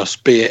discuss,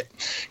 be it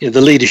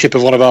the leadership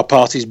of one of our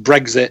parties,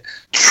 Brexit,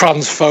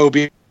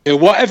 transphobia,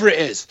 whatever it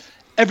is,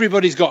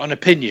 everybody's got an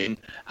opinion,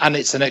 and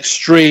it's an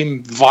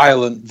extreme,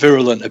 violent,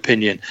 virulent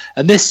opinion.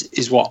 And this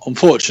is what,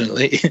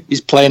 unfortunately,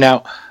 is playing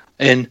out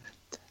in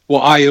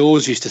what I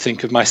always used to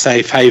think of my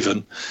safe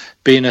haven,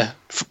 being a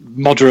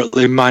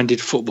moderately minded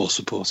football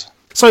supporter.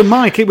 So,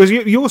 Mike, it was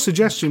your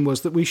suggestion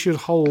was that we should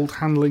hold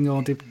handling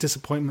our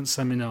disappointment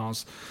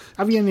seminars.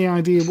 Have you any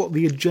idea what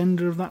the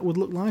agenda of that would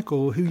look like,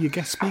 or who your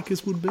guest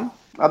speakers would be?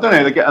 I don't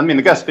know.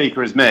 The guest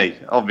speaker is me,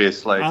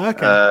 obviously,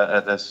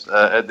 at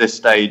this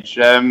stage.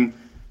 I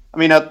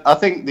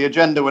think the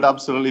agenda would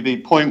absolutely be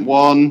point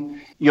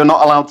one: you're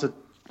not allowed to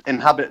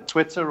inhabit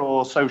Twitter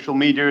or social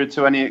media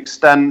to any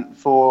extent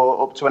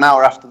for up to an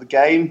hour after the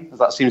game, as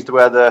that seems to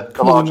where the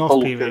large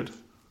bulk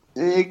of...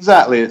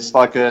 Exactly, it's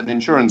like an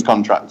insurance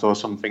contract or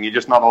something. You're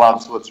just not allowed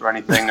to utter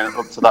anything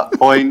up to that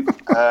point.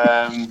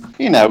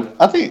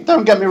 I think,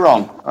 don't get me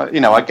wrong,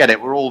 I get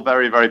it. We're all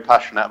very, very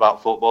passionate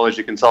about football, as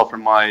you can tell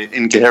from my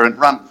incoherent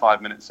rant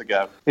 5 minutes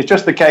ago. It's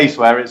just the case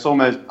where it's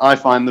almost, I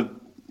find the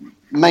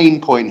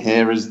main point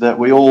here is that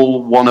we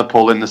all want to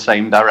pull in the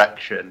same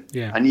direction.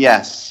 Yeah. And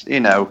yes,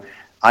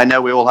 I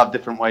know we all have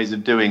different ways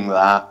of doing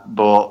that,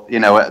 but,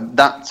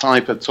 that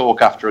type of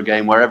talk after a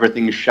game where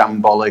everything's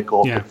shambolic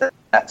or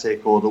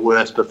pathetic or the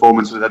worst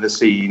performance we've ever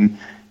seen,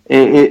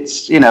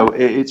 it's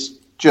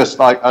just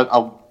like,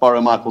 I'll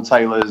borrow Michael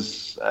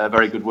Taylor's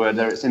very good word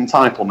there, it's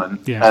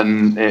entitlement,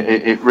 and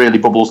it really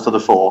bubbles to the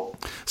fore.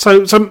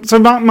 So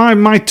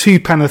my two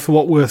penneth for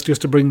what worth,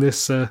 just to bring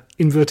this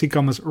inverted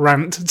commas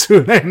rant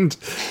to an end.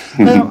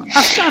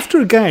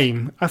 After a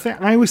game,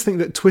 I always think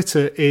that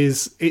Twitter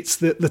it's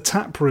the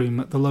tap room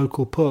at the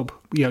local pub.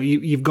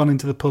 You've gone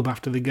into the pub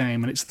after the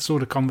game, and it's the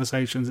sort of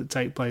conversations that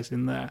take place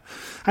in there.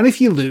 And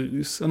if you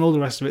lose and all the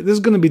rest of it, there's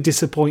going to be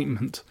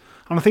disappointment.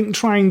 And I think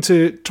trying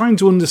to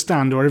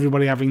understand, or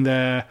everybody having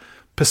their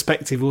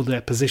perspective or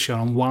their position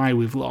on why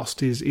we've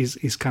lost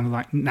is kind of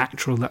like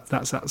natural.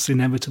 That's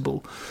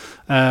inevitable.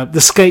 The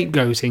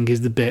scapegoating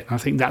is the bit. I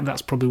think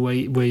that's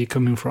probably where you're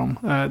coming from.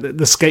 The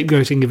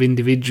scapegoating of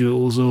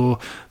individuals, or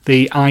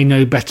the I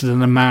know better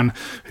than a man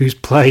who's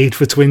played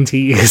for 20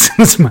 years and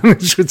has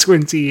managed for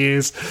 20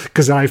 years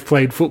because I've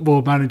played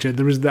Football Manager.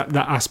 There is that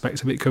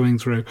aspect of it coming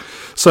through.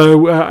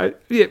 So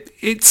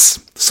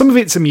it's some of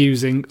it's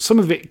amusing, some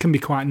of it can be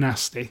quite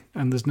nasty,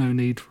 and there's no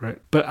need for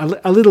it. But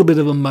a little bit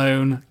of a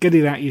moan, get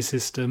it out of your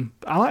system.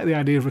 I like the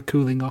idea of a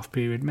cooling off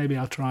period. Maybe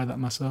I'll try that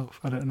myself.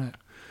 I don't know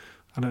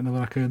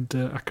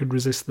that I could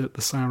resist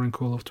the siren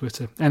call of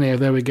Twitter. Anyhow,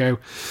 there we go.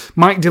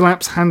 Mike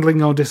Delap's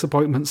handling our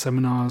disappointment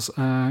seminars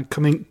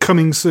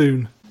coming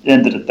soon. At the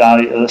end of the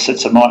day, as I said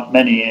to Mike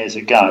many years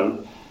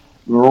ago,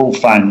 we're all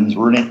fans.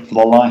 We're in it for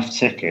the life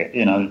ticket.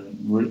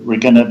 We're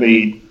going to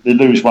be. They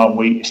lose 1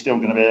 week, you're still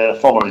going to be there the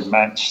following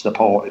match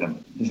supporting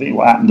them. You think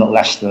what happened at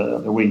Leicester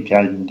at the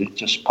weekend? It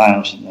just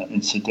pales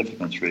in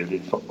significance, really,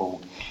 in football.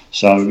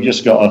 So you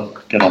just got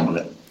to get on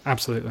with it.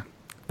 Absolutely.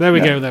 There we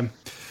go then.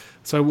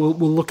 So we'll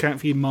look out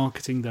for you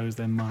marketing those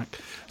then, Mike.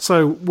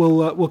 So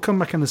we'll come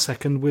back in a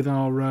second with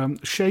our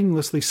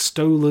shamelessly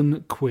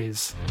stolen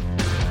quiz.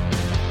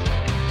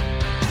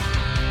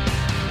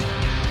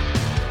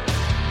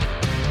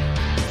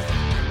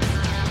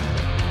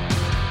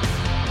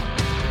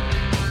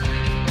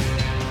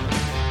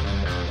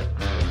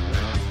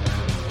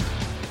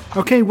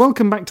 Okay,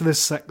 welcome back to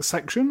this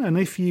section. And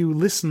if you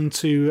listen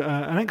to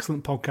an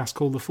excellent podcast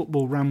called The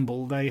Football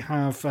Ramble, they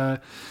have a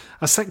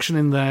section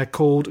in there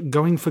called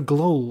Going for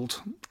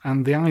Gold.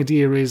 And the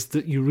idea is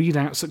that you read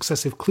out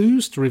successive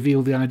clues to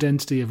reveal the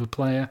identity of a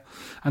player,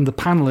 and the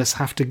panellists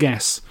have to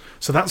guess.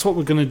 So that's what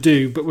we're going to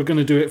do, but we're going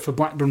to do it for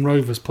Blackburn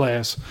Rovers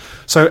players.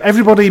 So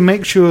everybody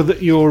make sure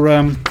that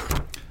you're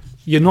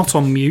not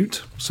on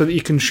mute so that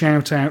you can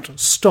shout out,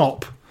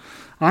 stop.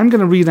 I'm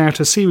going to read out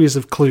a series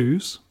of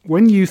clues.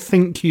 When you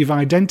think you've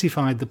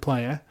identified the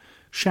player,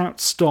 shout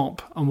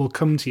stop and we'll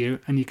come to you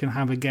and you can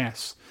have a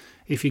guess.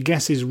 If your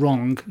guess is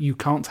wrong, you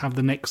can't have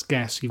the next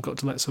guess. You've got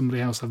to let somebody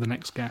else have the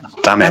next guess.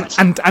 Damn it.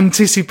 And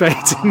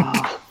anticipating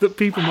that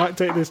people might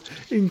take this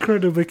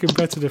incredibly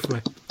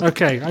competitively.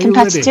 Okay, are you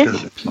ready?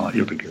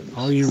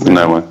 Are you ready?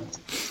 No way.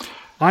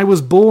 I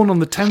was born on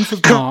the 10th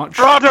of March.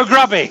 Corrado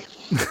Grabby!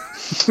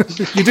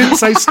 You didn't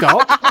say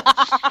stop.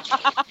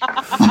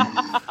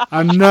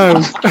 And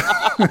no.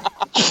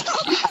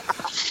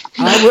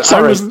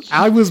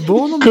 I was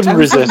born on the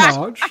 10th of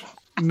March,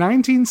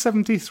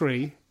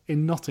 1973,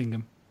 in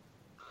Nottingham.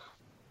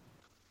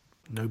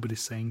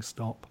 Nobody's saying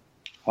stop.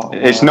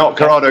 It's not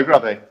Corrado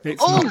Grabby.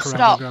 It's not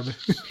Corrado Grabby,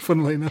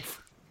 funnily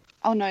enough.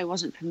 Oh, no, it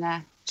wasn't from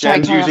there.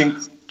 Jen's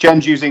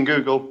using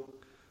Google.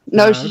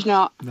 No, she's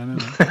not. No.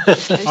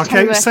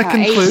 Okay,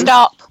 second clue.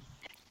 Stop.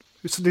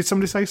 Did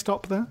somebody say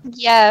stop there?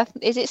 Yeah.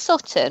 Is it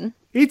Sutton?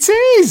 It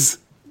is!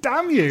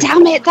 Damn you.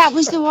 Damn it, that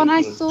was the one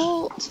I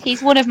thought.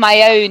 He's one of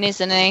my own,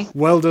 isn't he?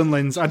 Well done,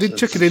 Linz. I did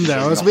chuck it in there.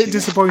 I was a bit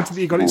disappointed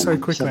that you got it so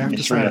quickly, I have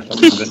to say.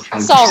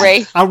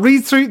 Sorry. I'll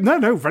read through...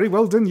 No, very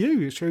well done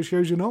you. It shows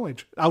your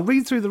knowledge. I'll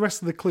read through the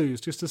rest of the clues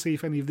just to see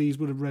if any of these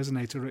would have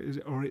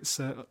resonated or it's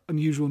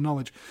unusual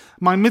knowledge.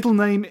 My middle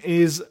name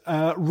is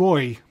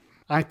Roy.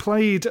 I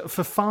played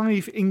for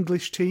 5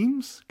 English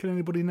teams. Can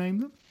anybody name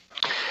them?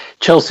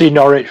 Chelsea,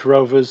 Norwich,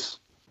 Rovers.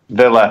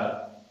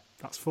 Villa.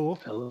 That's 4.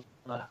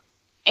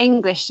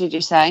 English, did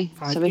you say?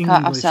 5 so we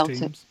can't have English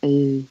Celtic.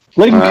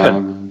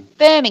 Lincoln.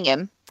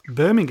 Birmingham.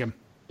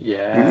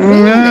 Yeah.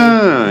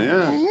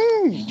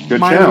 Good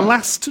My shout.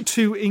 last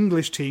 2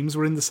 English teams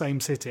were in the same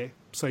city.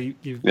 So you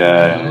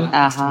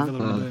Uh-huh.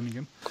 Villa and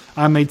Birmingham.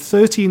 I made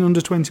 13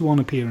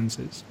 under-21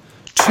 appearances.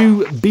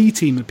 2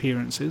 B-team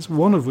appearances,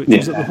 one of which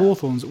was at the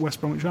Hawthorns at West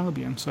Bromwich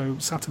Albion. So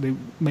Saturday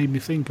made me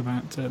think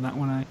about that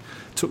when I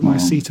took my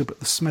seat up at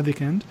the Smethwick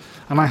end.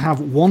 And I have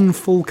 1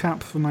 full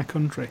cap for my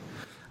country.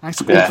 I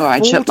scored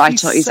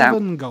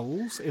 47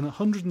 goals in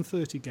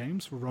 130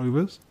 games for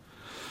Rovers.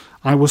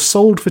 I was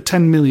sold for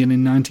 10 million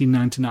in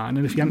 1999,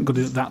 and if you hadn't got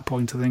it at that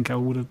point, I think I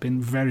would have been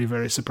very,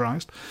 very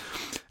surprised.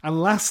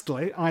 And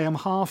lastly, I am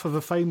half of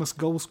a famous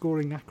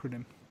goal-scoring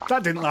acronym.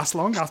 That didn't last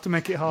long. I'll have to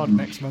make it hard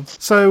next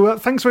month. So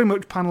thanks very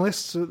much,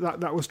 panellists.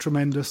 That was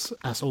tremendous,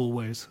 as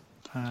always.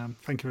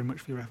 Thank you very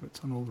much for your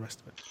efforts and all the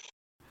rest of it.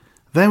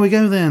 There we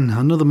go then.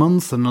 Another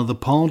month, another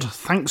pod.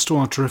 Thanks to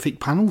our terrific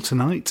panel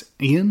tonight.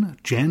 Ian,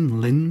 Jen,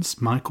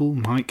 Linz, Michael,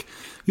 Mike.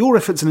 Your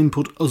efforts and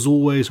input, as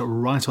always, are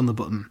right on the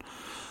button.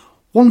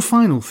 One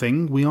final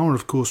thing, we are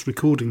of course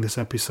recording this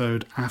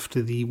episode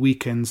after the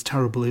weekend's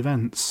terrible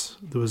events.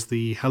 There was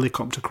the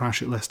helicopter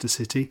crash at Leicester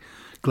City,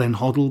 Glenn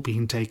Hoddle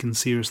being taken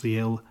seriously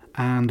ill,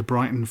 and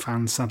Brighton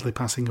fans sadly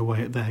passing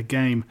away at their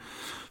game.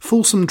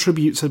 Fulsome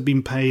tributes have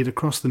been paid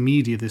across the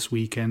media this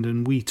weekend,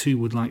 and we too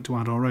would like to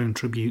add our own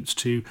tributes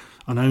to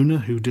an owner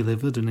who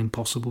delivered an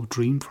impossible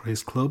dream for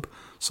his club,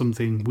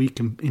 something we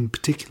in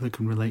particular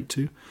can relate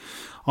to.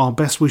 Our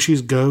best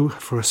wishes go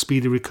for a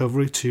speedy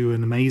recovery to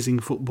an amazing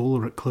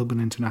footballer at club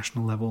and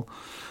international level,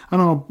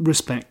 and our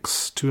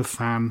respects to a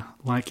fan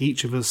like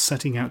each of us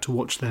setting out to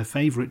watch their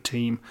favourite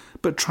team,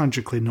 but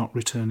tragically not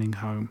returning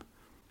home.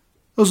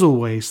 As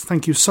always,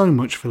 thank you so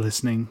much for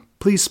listening.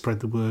 Please spread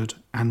the word,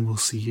 and we'll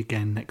see you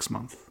again next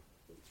month.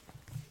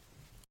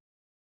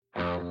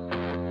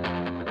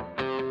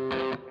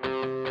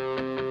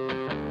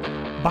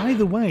 By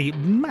the way,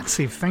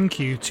 massive thank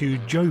you to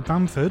Joe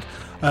Bamford,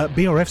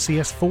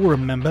 BRFCS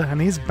forum member, and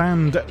his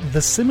band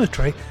The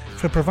Symmetry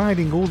for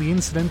providing all the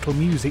incidental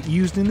music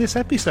used in this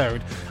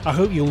episode. I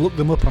hope you'll look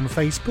them up on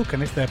Facebook,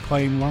 and if they're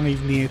playing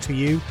live near to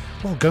you,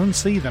 well, go and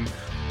see them.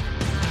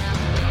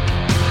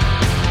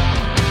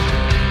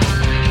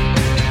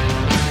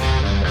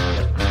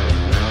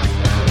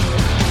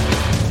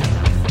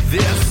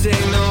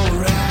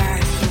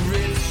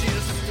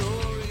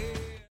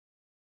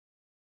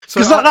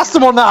 Because that's the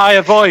one that I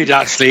avoid,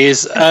 actually,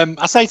 is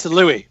I say to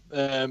Louis,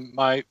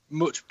 my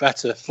much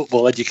better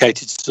football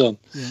educated son,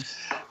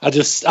 I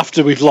just,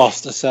 after we've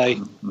lost, I say,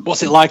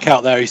 what's it like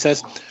out there? He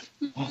says,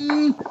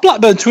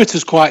 Blackburn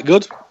Twitter's quite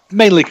good,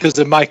 mainly because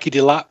of Mikey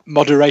Delap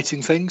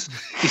moderating things.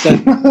 He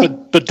said,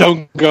 but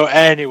don't go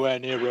anywhere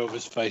near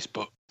Rovers'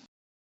 Facebook.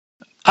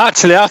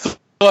 Actually, I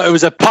thought it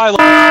was a pile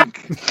of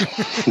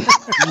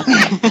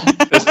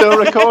They're still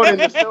recording.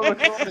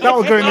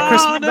 That'll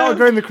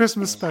go in the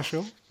Christmas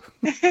special.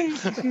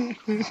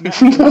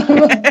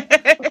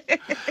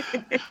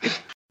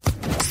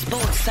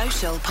 Sports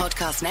Social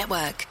Podcast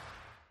Network.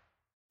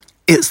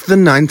 It's the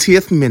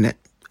 90th minute.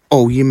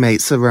 All your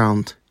mates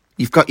around.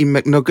 You've got your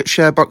McNugget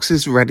share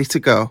boxes ready to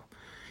go.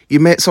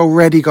 Your mate's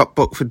already got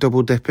booked for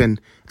double dipping,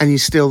 and you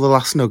steal the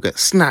last nugget,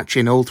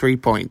 snatching all 3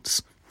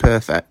 points.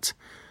 Perfect.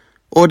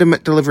 Order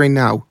McDelivery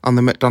now on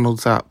the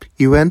McDonald's app.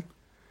 You in?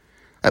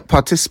 At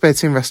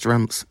participating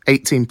restaurants,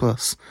 18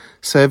 plus.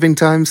 Serving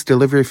times,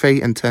 delivery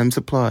fee and terms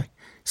apply.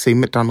 See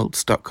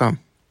mcdonalds.com.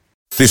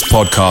 This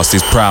podcast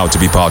is proud to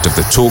be part of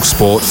the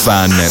TalkSport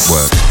Fan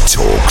Network.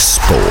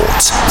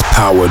 TalkSport.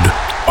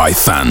 Powered by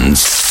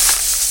fans.